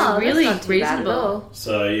that's not too bad at reasonable. all.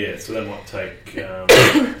 so that might take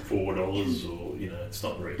 $4, or it's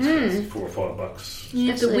not very expensive, $4 or $5.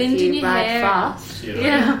 You have the Especially wind if in you your ride hair. fast.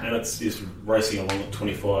 Yeah. And it's just racing along at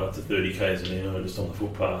 25 to 30 k's an hour just on the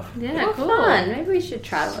footpath. Yeah, Oh, cool. fun. Maybe we should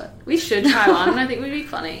try it. We should try one. I think it would be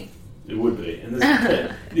funny. It would be, and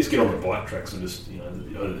you just get on the bike tracks and just I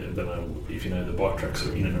don't know if you know the bike tracks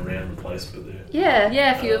are in and around the place, but they're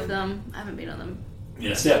Yeah. A few of them. I haven't been on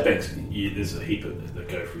them. South Bank's. There's a heap that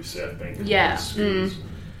go through South Bank. And Yeah. scooters.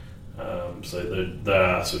 So they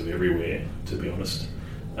are sort of everywhere, to be honest.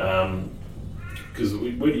 Because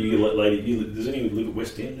where do you lady? Does anyone live at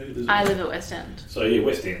West End? I live at West End. So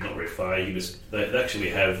West End, not very far. They actually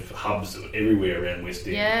have hubs everywhere around West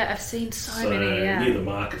End. Yeah, I've seen so many. Yeah. Near the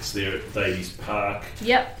markets there at Davies Park,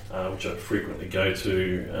 Yep. which I frequently go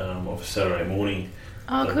to of a Saturday morning.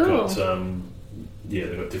 Oh, They've cool. got,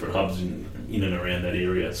 they've got different hubs in and around that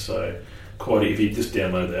area. So if you just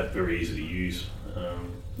download the app, very easy to use.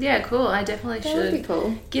 Yeah, cool. I definitely That would be should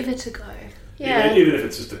cool. give it a go. Yeah. Even if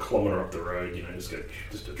it's just a kilometre up the road, just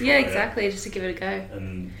to try Yeah, it out. exactly. Just to give it a go.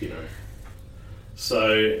 And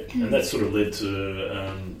and that sort of led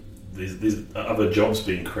to there's other jobs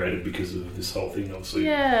being created because of this whole thing, obviously.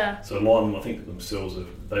 Yeah. So Lime, I think themselves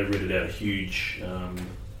they rented out a huge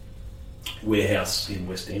warehouse in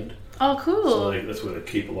West End. Oh, cool. So that's where they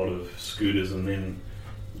keep a lot of scooters, and then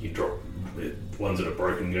you drop ones that are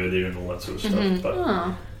broken, go there, and all that sort of stuff. But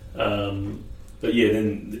but yeah,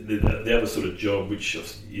 then the other sort of job, which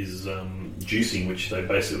is juicing, which they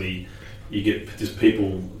basically you get just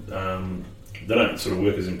people. They don't sort of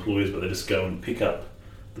work as employees, but they just go and pick up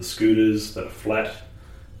the scooters that are flat,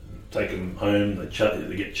 take them home.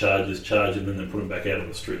 They get charges, charge them, and then put them back out on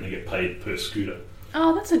the street, and they get paid per scooter.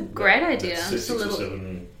 Oh, that's a great idea. It's Just a $6 little, or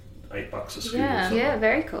 $7, $8 a scooter. Yeah. or something. Yeah,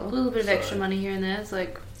 very a cool. little bit of extra So- money here and there is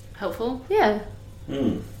like helpful. Yeah.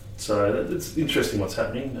 So it's interesting what's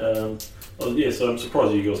happening. So I'm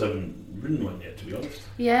surprised you girls haven't ridden one yet, to be honest.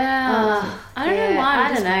 Yeah. I don't know yeah, why. I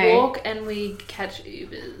We just don't know. walk and we catch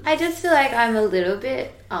Ubers. I just feel like I'm a little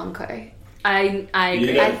bit unco. I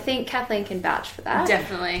agree. Yeah. I think Kathleen can vouch for that.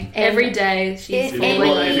 Definitely. And Every day she's if If you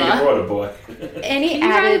falling any- can over. ride a bike. Any Can you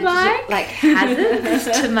ride a added bike? like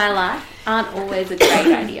hazards to my life aren't always a great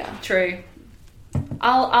idea. True.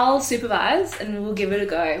 I'll supervise and we'll give it a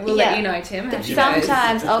go. We'll Yeah. let you know, Tim. how But she goes.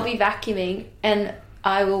 sometimes I'll be vacuuming and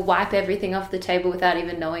I will wipe everything off the table without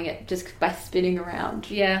even knowing it, just by spinning around.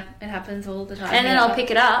 Yeah, it happens all the time. And then Yeah. I'll pick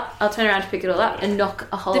it up. I'll turn around to pick it all up and knock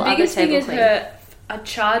a whole The other biggest thing table is clean. a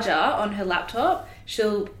charger on her laptop.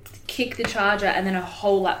 She'll kick the charger and then her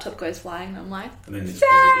whole laptop goes flying. And I'm like, And then it's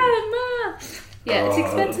Sam! Yeah, it's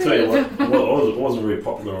expensive. I'll tell you what, well, I wasn't very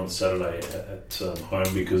popular on Saturday at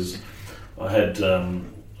home because I had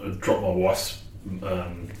dropped my wife's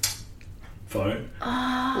phone.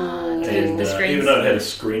 Oh, And the screen. even though it had a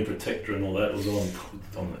screen protector and all that, it was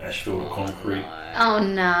on asphalt or concrete. oh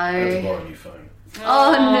I had to no. buy a new phone.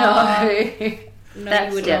 Oh no. No, That's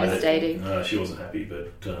you wouldn't. devastating. She wasn't happy,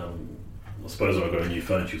 but I suppose when I got a new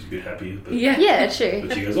phone, she was a bit happier. But, Yeah. Yeah, true.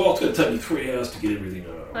 but she goes, it's going to take me 3 hours to get everything.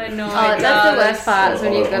 I know. Oh, it that's the does. worst part is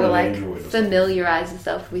when you've got to On like Android or something. familiarise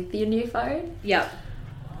yourself with your new phone. Yeah,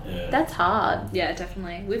 Yeah. That's hard. yeah,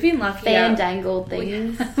 definitely. We've been lucky. Fandangled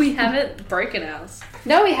things. We haven't broken ours.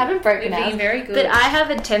 No, we haven't broken We've been ours. very good. But I have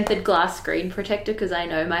a tempered glass screen protector because I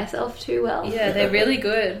know myself too well. Yeah, they're really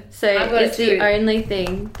good. So I've got it's it the too. only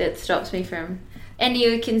thing that stops me from. And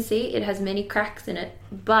you can see it has many cracks in it,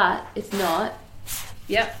 but it's not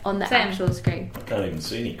Yep. on the Same. actual screen. I can't even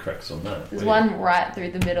see any cracks on that. There's Where- one right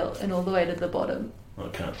through the middle and all the way to the bottom. I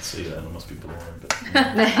can't see that. I must be blind.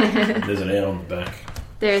 But there's an owl on the back.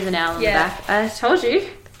 There is an owl on Yeah. the back. I told you.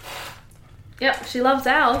 Yep, she loves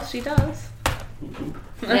owls. She does.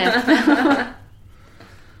 Yeah.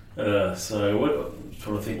 So what? I'm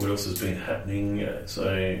trying to think what else has been happening.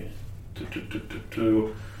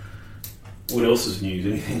 What else is news?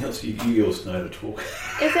 Anything else you girls know to talk?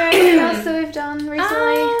 Is there anything else that we've done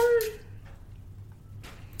recently?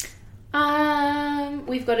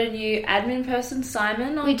 We've got a new admin person,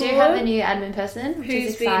 Simon, on We board. do have a new admin person, which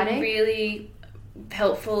who's is exciting. been really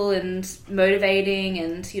helpful and motivating,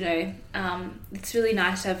 and it's really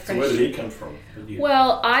nice to have So fresh. where did he come from?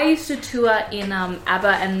 Well, I used to tour in ABBA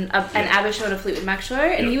and an ABBA show and a Fleetwood Mac show,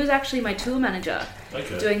 and Yeah. he was actually my tour manager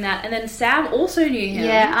Okay. doing that. And then Sam also knew him.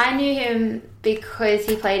 Yeah, I knew him because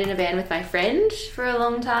he played in a band with my friend for a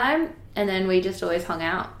long time, and then we just always hung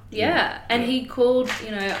out. Yeah, and he called,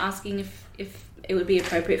 asking if it would be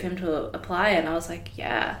appropriate for him to apply, and I was like,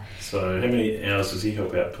 yeah. So how many hours does he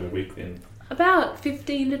help out per week then? About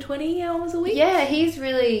 15 to 20 hours a week. Yeah, he's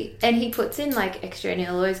really, and he puts in like extra, and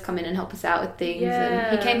he'll always come in and help us out with things. Yeah.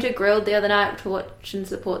 And he came to Grilled the other night to watch and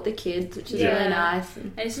support the kids, which is Yeah. really nice.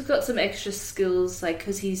 And And he's just got some extra skills, like,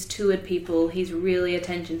 because he's toured people, he's really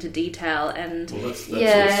attention to detail, and Well, that's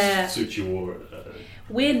Yeah. what suits your.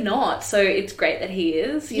 we're not, so it's great that he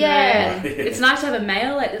is. You Yeah. know? It's nice to have a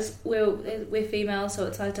male, like this. We're female, so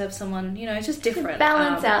it's nice to have someone, it's just different.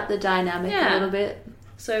 balance out the dynamic yeah. a little bit.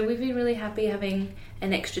 So we've been really happy having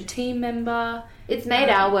an extra team member. It's made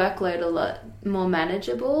our workload a lot more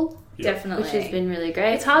manageable, Yeah. Definitely. which has been really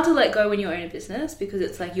great. It's hard to let go when you own a business because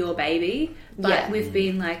it's like your baby, but Yeah. we've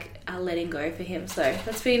been like letting go for him, so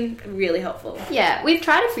that's been really helpful. Yeah, we've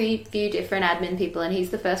tried a few different admin people, and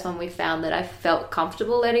he's the first one we've found that I felt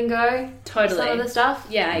comfortable letting go Totally. some of the stuff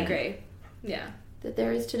Yeah, I agree. Yeah. that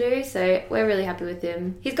there is to do. So we're really happy with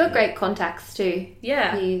him. He's got great contacts too.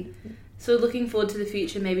 Yeah. He, So looking forward to the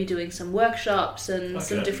future, maybe doing some workshops and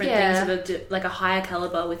some Okay. different Yeah. things of like a higher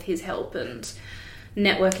caliber with his help and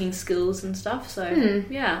networking skills and stuff. So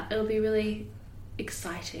yeah, it'll be really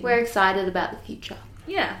exciting. we're excited about the future.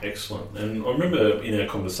 Yeah. Excellent. And I remember in our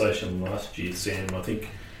conversation last year, Sam, I think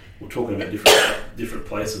we're talking about different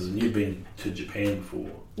places, and you've been to Japan before.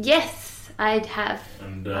 Yes, I'd have.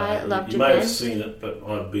 And I love you may have Japan. seen it, but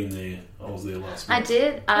I've been there. I was there last I month.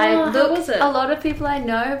 did. how was it? A lot of people I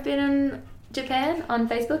know have been in Japan on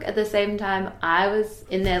Facebook. At the same time, I was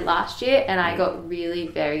in there last year, and I got really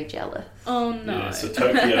very jealous. Oh no. Yeah, so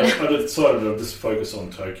Tokyo. I decided I'd just focus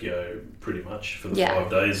on Tokyo pretty much for the Yeah.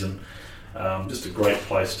 5 days, and just a great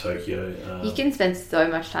place, Tokyo. You can spend so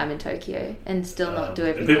much time in Tokyo and still not do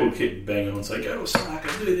And everything. people keep banging on and say, "Go to Osaka,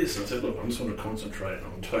 do this." And I said, "Look, I just want to concentrate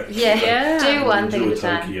on Tokyo." Yeah, Yeah. do one thing Enjoy at a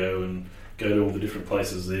time. Tokyo and go to all the different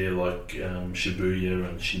places there, like Shibuya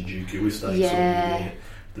and Shinjuku. We stayed Yeah. sort of there.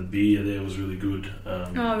 The beer there was really good.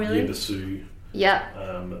 Oh, really? Yebisu. Yeah.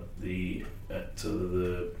 The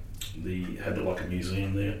had like a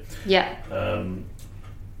museum there. Yeah.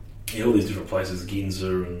 All these different places,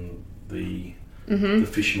 Ginza and the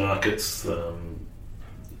fish markets,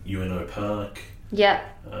 UNO Park. Yeah.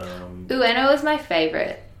 Ueno was my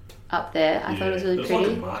favourite up there. I thought it was really there was pretty.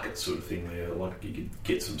 like a market sort of thing there. Like you could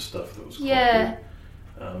get some stuff that was quite Yeah.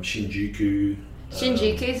 good. Shinjuku.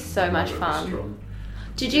 Shinjuku's so much fun. Restaurant.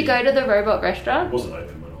 Did you go to the robot It restaurant? wasn't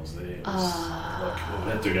open when I was there. It was I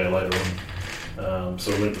had to go later on.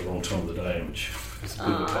 So I went at the wrong time of the day, which is a bit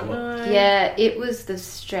of a bummer. Yeah, it was the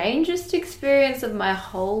strangest experience of my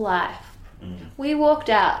whole life. We walked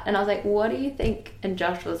out and I was like, what do you think? And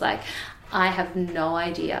Josh was like, I have no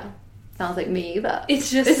idea. And I was like, me either. It's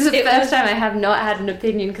just This is the first time I have not had an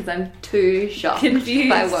opinion because I'm too shocked Confused.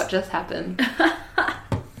 by what just happened.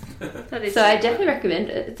 That is So I definitely recommend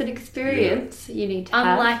it. It's an experience you need to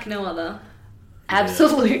have. unlike no other.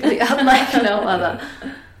 Absolutely, unlike no other.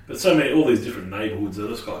 But so many, all these different neighbourhoods, they're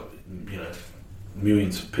just like,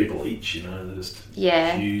 millions of people each, they're just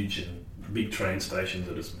Yeah. huge and big train stations.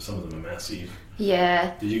 That is, some of them are massive.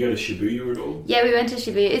 Yeah. Did you go to Shibuya at all? Yeah, we went to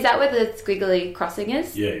Shibuya. Is that where the squiggly crossing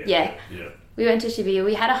is? Yeah. We went to Shibuya.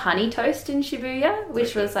 We had a honey toast in Shibuya,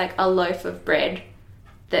 which was like a loaf of bread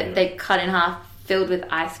that they cut in half, filled with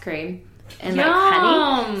ice cream and like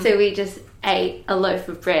honey. Yum. So we just ate a loaf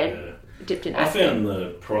of bread Yeah. dipped in I ice cream. found the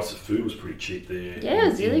price of food was pretty cheap there. Yeah, it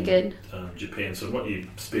was really good. Japan. So what you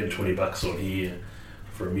spend $20 on here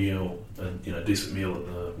for a meal, a decent meal at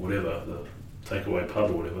the whatever, the takeaway pub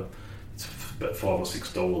or whatever, it's about $5 or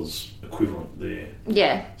 $6 equivalent there.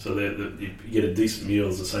 Yeah, So you get a decent meal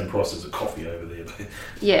is the same price as a coffee over there.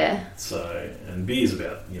 yeah, So and beer's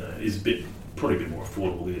about is probably a bit more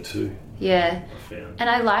affordable there too. yeah. I found. And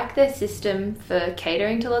I like their system for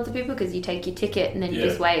catering to lots of people because you take your ticket and then you Yeah.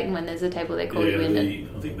 just wait, and when there's a table they call Yeah, you in.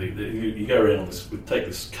 I think you go around on this. We take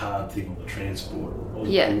this card thing on the transport. What was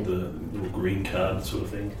it Yeah. called? The little green card sort of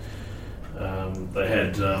thing. They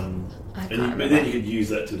had, I can't but remember. then you could use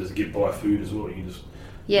that to just buy food as well. You just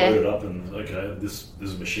Yeah. load it up and okay, there's a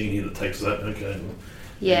machine here that takes that. Okay, and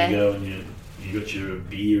Yeah. you go and you got your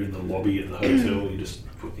beer in the lobby at the hotel. You just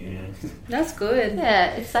put That's good.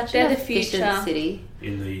 Yeah, it's such They're an the efficient future. city.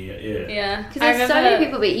 in the Yeah. Because there's so many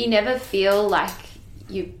people, but you never feel like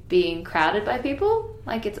you're being crowded by people.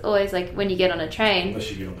 Like, it's always like when you get on a train.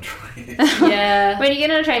 unless you get on the train. Yeah. When you get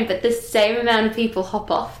on a train, but the same amount of people hop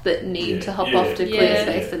off that need Yeah, to hop yeah, off to clear yeah.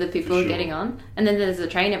 space for the people For who are sure. getting on. And then there's a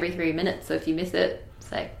train every 3 minutes, so if you miss it,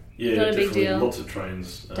 it's like, Yeah, Not a big definitely. deal. Lots of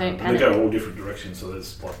trains. Don't and panic. they go all different directions, so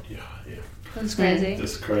that's like That's crazy.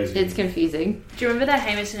 just crazy. it's confusing. Do you remember that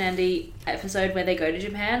Hamish and Andy episode where they go to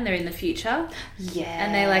Japan? They're in the future. Yeah.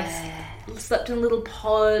 And they like slept in a little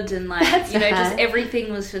pod and like That's just nice.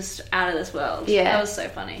 everything was just out of this world. Yeah. That was so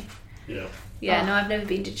funny. Yeah. Yeah, Oh. no, I've never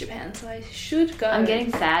been to Japan, so I should go. I'm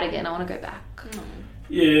getting sad again. I want to go back.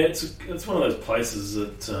 Yeah, it's one of those places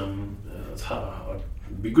that it's hard.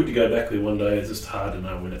 It'd be good to go back there one day. It's just hard to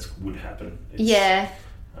know when it would happen. It's, Yeah.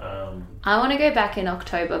 Um, I want to go back in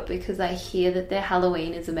October because I hear that their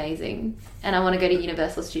Halloween is amazing. And I want to go to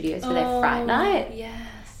Universal Studios for their Fright Night. Yes.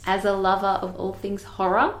 As a lover of all things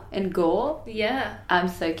horror and gore, Yeah. I'm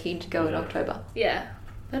so keen to go in Yeah. October. Yeah.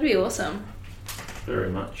 That'd be awesome. very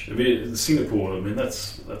much. I mean, Singapore. I mean,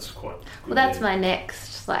 that's quite. Good Well, that's there. my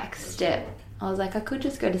next step. I was like, I could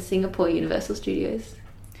just go to Singapore Universal Studios.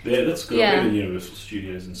 Yeah, that's good. Yeah. I've been to Universal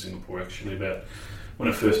Studios in Singapore actually about when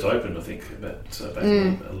it first opened. I think about back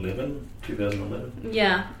in 2011.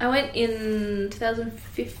 Yeah. I went in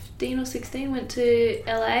 2015 or 16, went to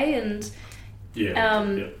LA and Yeah.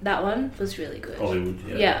 yeah. that one was really good. Hollywood.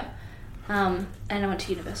 Yeah. Yeah. And I went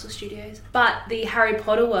to Universal Studios. But the Harry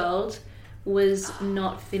Potter world was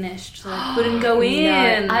not finished, so I couldn't go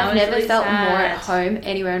in. No, I I've was never really felt sad. more at home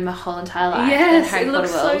anywhere in my whole entire life Yes, than Harry it Potter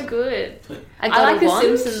looks world. so good. I I got like a the wand.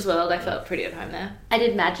 Simpsons world. I felt pretty at home there. I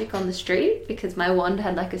did magic on the street because my wand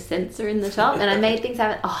had like a sensor in the top and I made things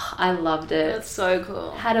happen. Oh, I loved it. That's so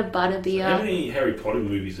cool. Had a How butterbeer. many Harry Potter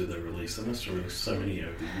movies have they released? They must have released so many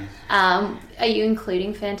over the years. Are you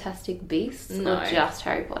including Fantastic Beasts No. or just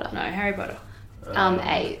Harry Potter? No, Harry Potter.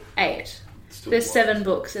 8. 8. Still There's quite- 7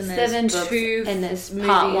 books and there's 7 books 2 and there's movies.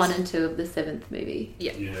 part 1 and 2 of the 7th movie.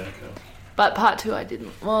 Yeah. Okay. But part 2 I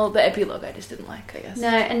didn't. Well, the epilogue I just didn't like, I guess. No,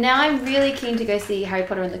 and now I'm really keen to go see Harry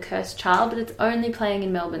Potter and the Cursed Child, but it's only playing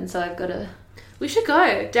in Melbourne, so I've got to... We should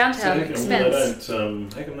go So downtown. how come Expense. how come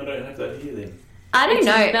they don't have that here then? I don't It's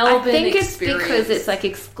know. a Melbourne I think it's experience. because it's like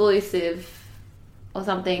exclusive or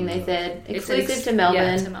something. They said It's exclusive to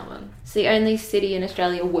Melbourne. Yeah, to Melbourne. It's the only city in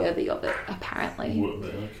Australia worthy of it, apparently.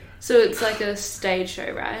 Okay. So it's like a stage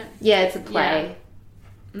show, right? Yeah, it's a play.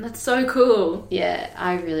 And that's so cool. Yeah,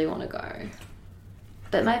 I really want to go.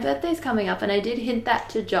 But my birthday's coming up, and I did hint that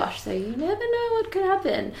to Josh, so you never know what could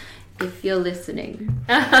happen if you're listening.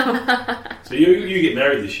 So you get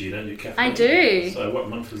married this year, don't you, Catherine? I do. So what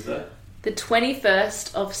month is that? The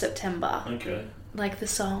 21st of September. Okay. Like the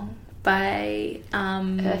song by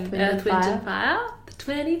Earth, Wind and Fire. The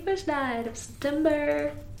 21st night of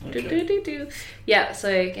September. Okay. Yeah,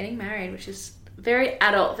 so getting married, which is a very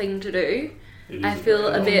adult thing to do. It I is feel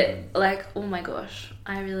a adult. bit like, oh my gosh,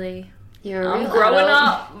 I'm You're growing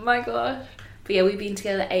up. Oh my gosh. But yeah, we've been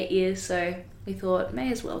together 8 years, so we thought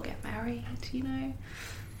may as well get married, you know.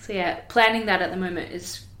 So yeah, planning that at the moment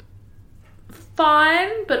is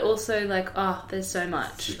fine, but also like, oh, there's so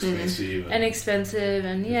much. It's expensive. And expensive,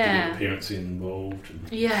 and you have to yeah. get parents involved.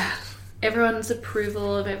 And Yeah. Everyone's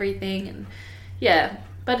approval of everything, and yeah.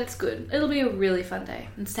 But it's good. It'll be a really fun day.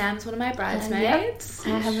 And Sam's one of my bridesmaids. I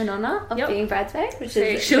have an honour of Yep. being bridesmaid, which So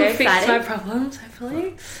is she'll very fix my exciting. problems,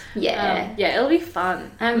 hopefully. Yeah. Yeah, it'll be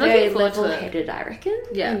fun. I'm looking very forward to it. level-headed, I reckon,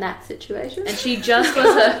 Yeah. in that situation. And she just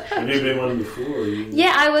was have you been one before? Or you...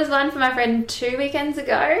 Yeah, I was one for my friend 2 weekends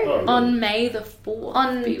ago Oh, really? on May the 4th.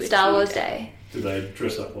 on Be with Star you. Wars Day. Did they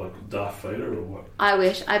dress up like Darth Vader or what? I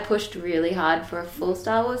wish. I pushed really hard for a full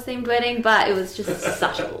Star Wars themed wedding, but it was just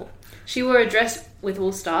subtle. She wore a dress with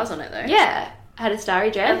all stars on it, though. Yeah, had a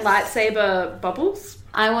starry dress. And lightsaber bubbles.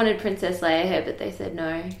 I wanted Princess Leia hair, but they said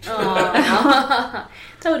no. Oh,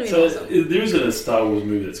 that would have been So awesome. there isn't a Star Wars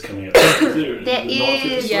movie that's coming out. Is there There the 9th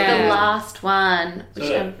is Yeah. the last one. So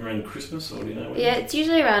Which around Christmas, or do you know? When? yeah, it's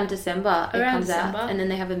usually around December it Around comes December. out. And then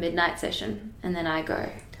they have a midnight session. And then I go.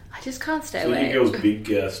 I just can't stay So away. you girls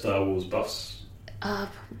big Star Wars buffs?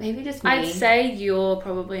 Maybe just me. I'd say you're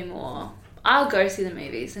probably more. I'll go see the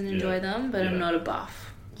movies and enjoy Yeah. them, but I'm Yeah. not a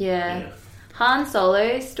buff. Yeah. Han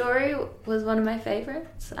Solo's story was one of my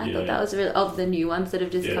favourites. I Yeah. thought that was really, of the new ones that have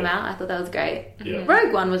just Yeah. come out. I thought that was great. Yeah.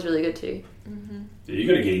 Rogue One was really good too. Yeah, you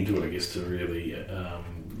got to get into it, I guess, to really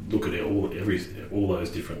look at all those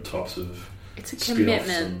different types of. It's a Spin-offs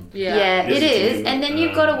commitment. and- Yeah. Yeah, Yes, it it's is. a- And then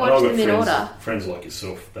you've got to and watch I've got them in friends, order. Friends like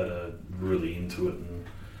yourself that are really into it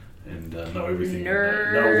and know everything.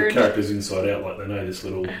 Nerd. Know all the characters inside out. Like they know this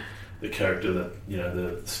little. The character that,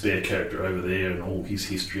 the spare character over there and all his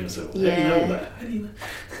history and stuff. How do you know Yeah. that? How do you know?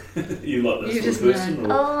 You like that You sort just of person?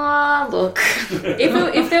 Or? Oh, look.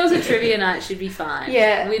 If there was a trivia night, she'd be fine.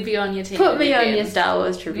 Yeah. We'd be on your team. Put me We'd on be your in. Star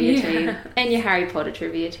Wars trivia Yeah. team. And your Harry Potter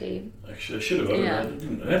trivia team. Actually, I should have. Yeah.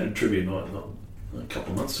 I had a trivia night not a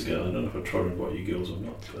couple of months ago. I don't know if I tried to invite you girls or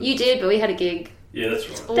not. But You did, but we had a gig. yeah, that's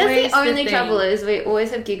right. That's Always the only thing. trouble is we always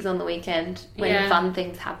have gigs on the weekend when Yeah. fun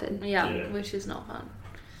things happen. Yeah, Yeah. which is not fun.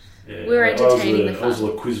 Yeah, We were entertaining I the was a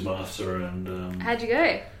fun. quiz master and How'd you go?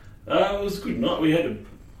 it was a good night. We had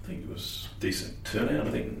I think it was a decent turnout. I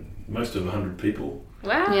think most of 100 people.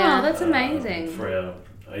 Wow, Yeah. that's amazing. For our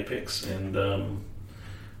Apex, and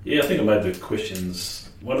I think I made the questions.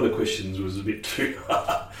 One of the questions was a bit too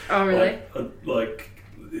hard. Oh, really? Like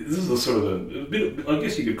this is a sort of a bit. I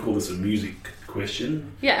guess you could call this a music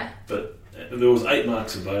question, Yeah. but there was 8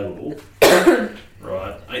 marks available.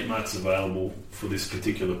 Right, 8 marks available for this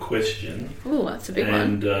particular question, Ooh, that's a big one.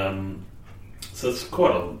 and so it's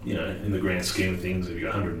quite a in the grand scheme of things, if you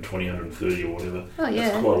got 120, 130 or whatever, Oh, yeah.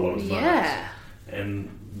 that's quite a lot of marks. Yeah. And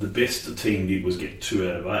the best the team did was get 2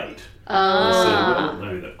 out of 8. Ah. So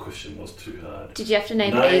maybe that question was too hard. Did you have to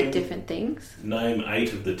name Name- 8 different things? Name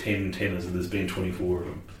 8 of the 10 tenors, and there's been 24 of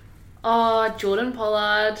them. Oh, Jordan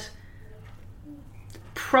Pollard.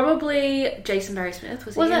 Probably Jason Barry Smith.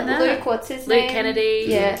 Was he in Wasn't that? Luke, what's his Luke name? Kennedy.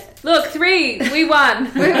 Yeah. Look, 3. We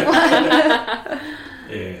won.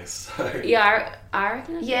 Yeah, so. Yeah, I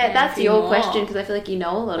reckon. I Yeah, could that's name a few your more. question because I feel like you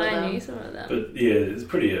know a lot of I them. knew some of them. But yeah, it's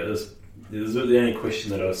pretty. It was the only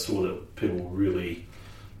question that I saw that people really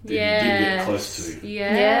did get close to.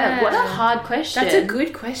 Yeah. Yeah, what a hard question. That's a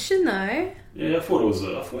good question, though. Yeah, I thought it was.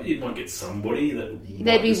 I thought you might get somebody that.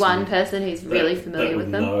 There'd be one person who's really that familiar would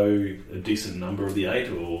with them. know a decent number of the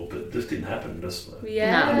 8, but this didn't happen. Just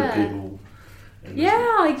Yeah. 100 people. And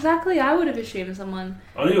Yeah, exactly. I would have assumed someone.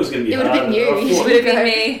 I knew it was going to be It would hard. have been you. I You thought- Would have been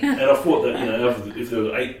me. And I thought that, if there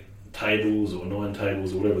were 8 tables or 9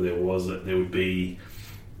 tables or whatever there was, that there would be,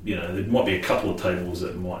 there might be a couple of tables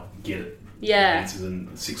that might get it. Yeah. Answers,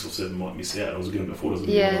 and 6 or 7 might miss out. I was going to before it was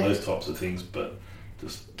going to Yeah. be one of those types of things, but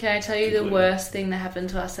just. Can I tell you the Completely. worst thing that happened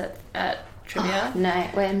to us at trivia? Oh, no,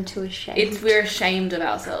 I'm too ashamed. We're ashamed of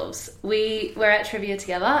ourselves. We were at trivia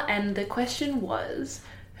together, and the question was,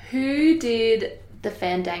 who did The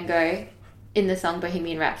Fandango in the song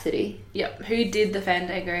Bohemian Rhapsody. Yep. Who did the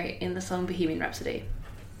Fandango in the song Bohemian Rhapsody?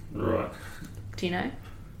 Right. Do you know?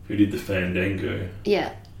 Who did the Fandango?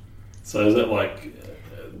 Yeah. So is that like...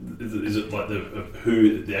 Is it like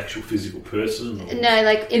the actual physical person? Or? No,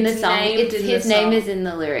 like in It's the song, named in his the name song. is in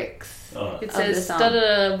the lyrics. Oh. It Of says, the song.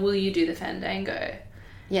 "Da-da-da, will you do the Fandango?"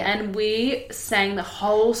 Yeah. And we sang the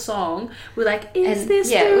whole song. We're like, "Is And,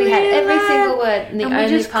 this yeah, the we had real every life?" single word, and the And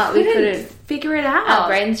only we just part we couldn't. figure it out. Our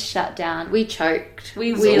brains shut down. We choked.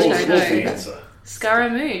 We So really what's the choked. answer?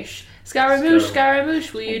 Scaramouche. Scaramouche,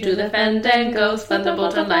 Scaramouche, will you do the Fandangos,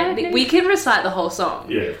 Thunderbolt and Lightning? We can recite the whole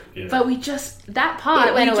song. Yeah. But we just, that part,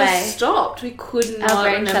 It went we away. just stopped. We could not Our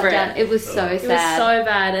brain remember shut down. it. It was so It was sad. so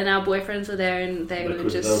bad, and our boyfriends were there, and they were They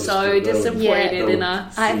just were so just- disappointed they in were-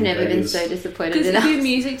 us. I've never been Days. so disappointed Because in if us. you're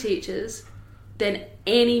music teachers, then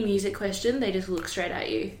any music question, they just look straight at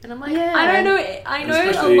you. And I'm like, Yeah. I don't know, I know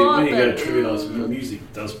Especially a lot, when you go but to trivia nights,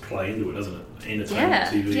 music does play into it, doesn't it? Entertainment, Yeah.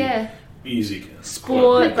 TV, Yeah. music,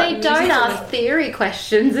 Sport. But they But don't music- ask theory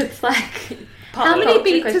questions. It's like how many culture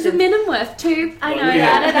beats is a questions. minute worth? 2. I Like, know we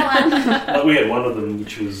had- that. Like we had one of them,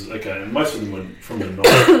 which was okay. And most of them were from the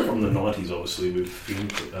from the 90s, obviously, with film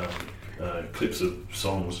clips of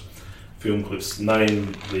songs, film clips.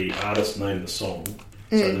 Name the artist, name the song.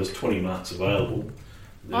 So there was 20 marks available.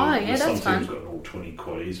 Oh, yeah, some that's fun. teams got all 20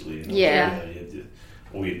 quite easily. And Yeah.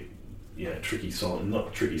 All your tricky songs,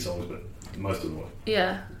 not tricky songs, but most of them were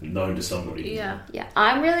Yeah, known to somebody. yeah. Yeah,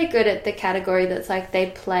 I'm really good at the category that's like they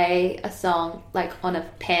play a song like on a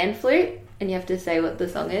pan flute, and you have to say what the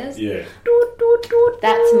song is. Yeah.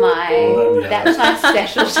 That's Oh, my yeah. that's my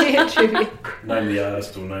specialty in trivia. Name the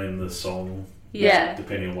artist or name the song, Yeah.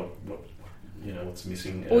 depending on what what's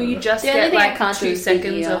missing. Or you just The only get thing I like can't do 2 is seconds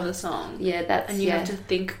figure. of the song. Yeah, that's And you yeah. have to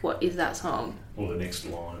think, what is that song? or the next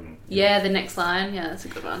line. Yeah, the next line. Yeah, that's a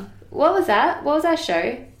good one. What was that? What was our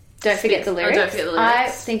show? Don't forget the Oh, lyrics. Don't Forget the I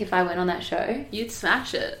Lyrics. think if I went on that show, You'd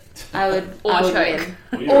smash it. I would Or I would choke.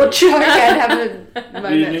 win. Well, Or choke. I'd have a When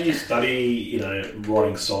moment. you study,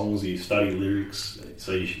 writing songs, you study lyrics,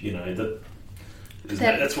 so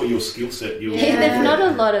that's what your skill set. Yeah, there's not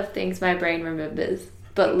a lot of things my brain remembers,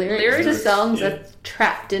 but lyrics to Lyrics, songs yeah. are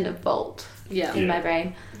trapped in a vault Yeah. in Yeah. my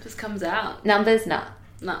brain. It just comes out. Numbers, nah.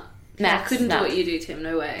 No. Maths, I couldn't no. do what you do, Tim.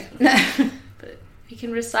 No way. But you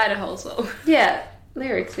can recite a whole song. Yeah,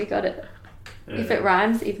 lyrics, we got it. Yeah. If it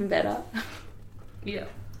rhymes, even better. Yeah.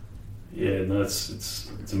 Yeah, no, it's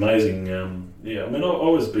amazing. Yeah, I mean, I've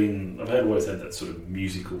always had that sort of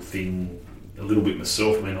musical thing a little bit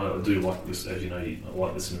myself. I mean, I do like this, as you know, I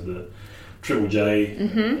like listening to Triple J.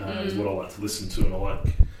 Is what I like to listen to, and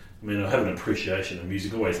I have an appreciation of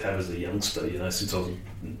music. I always have as a youngster, since I was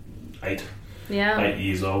 8 Yeah.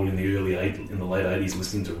 years old in the late 80s,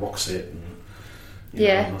 listening to Roxette. And,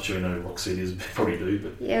 Yeah. I'm not sure you know who Roxette is, probably do,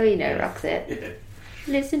 but Yeah, we know Roxette. yeah,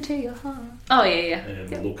 Listen to your heart. Oh, yeah. and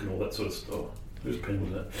the look and all that sort of stuff. Whose pen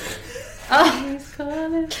was that? Oh, He's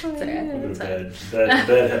calling for Sorry. I've got Sorry. a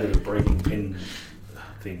bad habit of breaking pen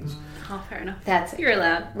things. Oh, fair enough. that's it. You're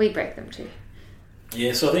allowed. We break them too.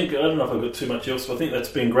 Yeah, so I don't know if I've got too much else, but I think that's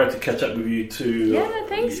been great to catch up with you too. Yeah,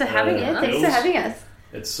 thanks for having us. Yeah, thanks for girls. having us.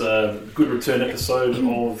 It's a good return episode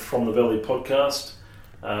of From the Valley podcast.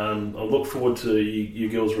 I look forward to you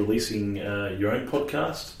girls releasing your own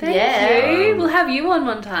podcast. Thank Yeah. you. We'll have you on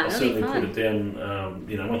one time. I'll That'll be certainly put fun.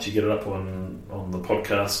 it down. Once you get it up on the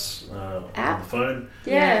podcasts on App. the phone,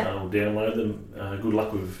 Yeah. I'll download them. Good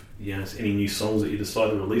luck with any new songs that you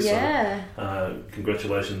decide to release. Yeah.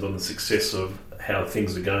 Congratulations on the success of how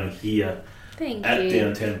things are going here Thank at you.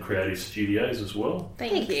 Downtown Creative Studios as well.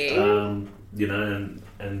 Thank you.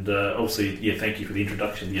 And obviously, thank you for the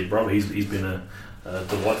introduction to your brother. He's been a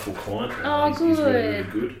delightful client. Oh, He's really, really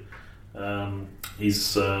good. good.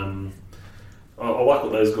 I like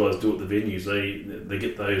what those guys do at the venues. They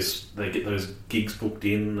get those gigs booked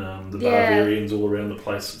in. The Yeah. Barbarians all around the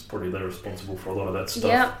place. It's probably they're responsible for a lot of that stuff.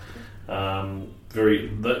 Yep.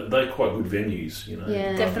 They're quite good venues.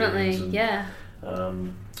 Yeah. Definitely. Barbarians and, Yeah.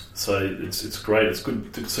 So it's great. It's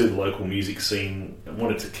good to see the local music scene. I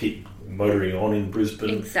wanted to keep motoring on in Brisbane.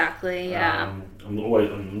 Exactly. Yeah.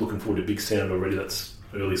 I'm looking forward to Big Sound already. That's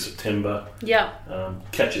early September.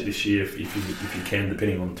 Yep. Catch it this year if you can,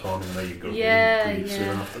 depending on timing. I know you've got Yeah, pretty soon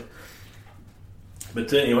yeah. after.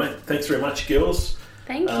 But anyway, thanks very much, girls.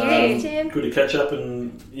 Thank you. Thanks, Tim. Good to catch up,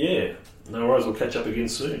 and no worries. We'll catch up again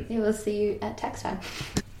soon. Yeah, we'll see you at tax time.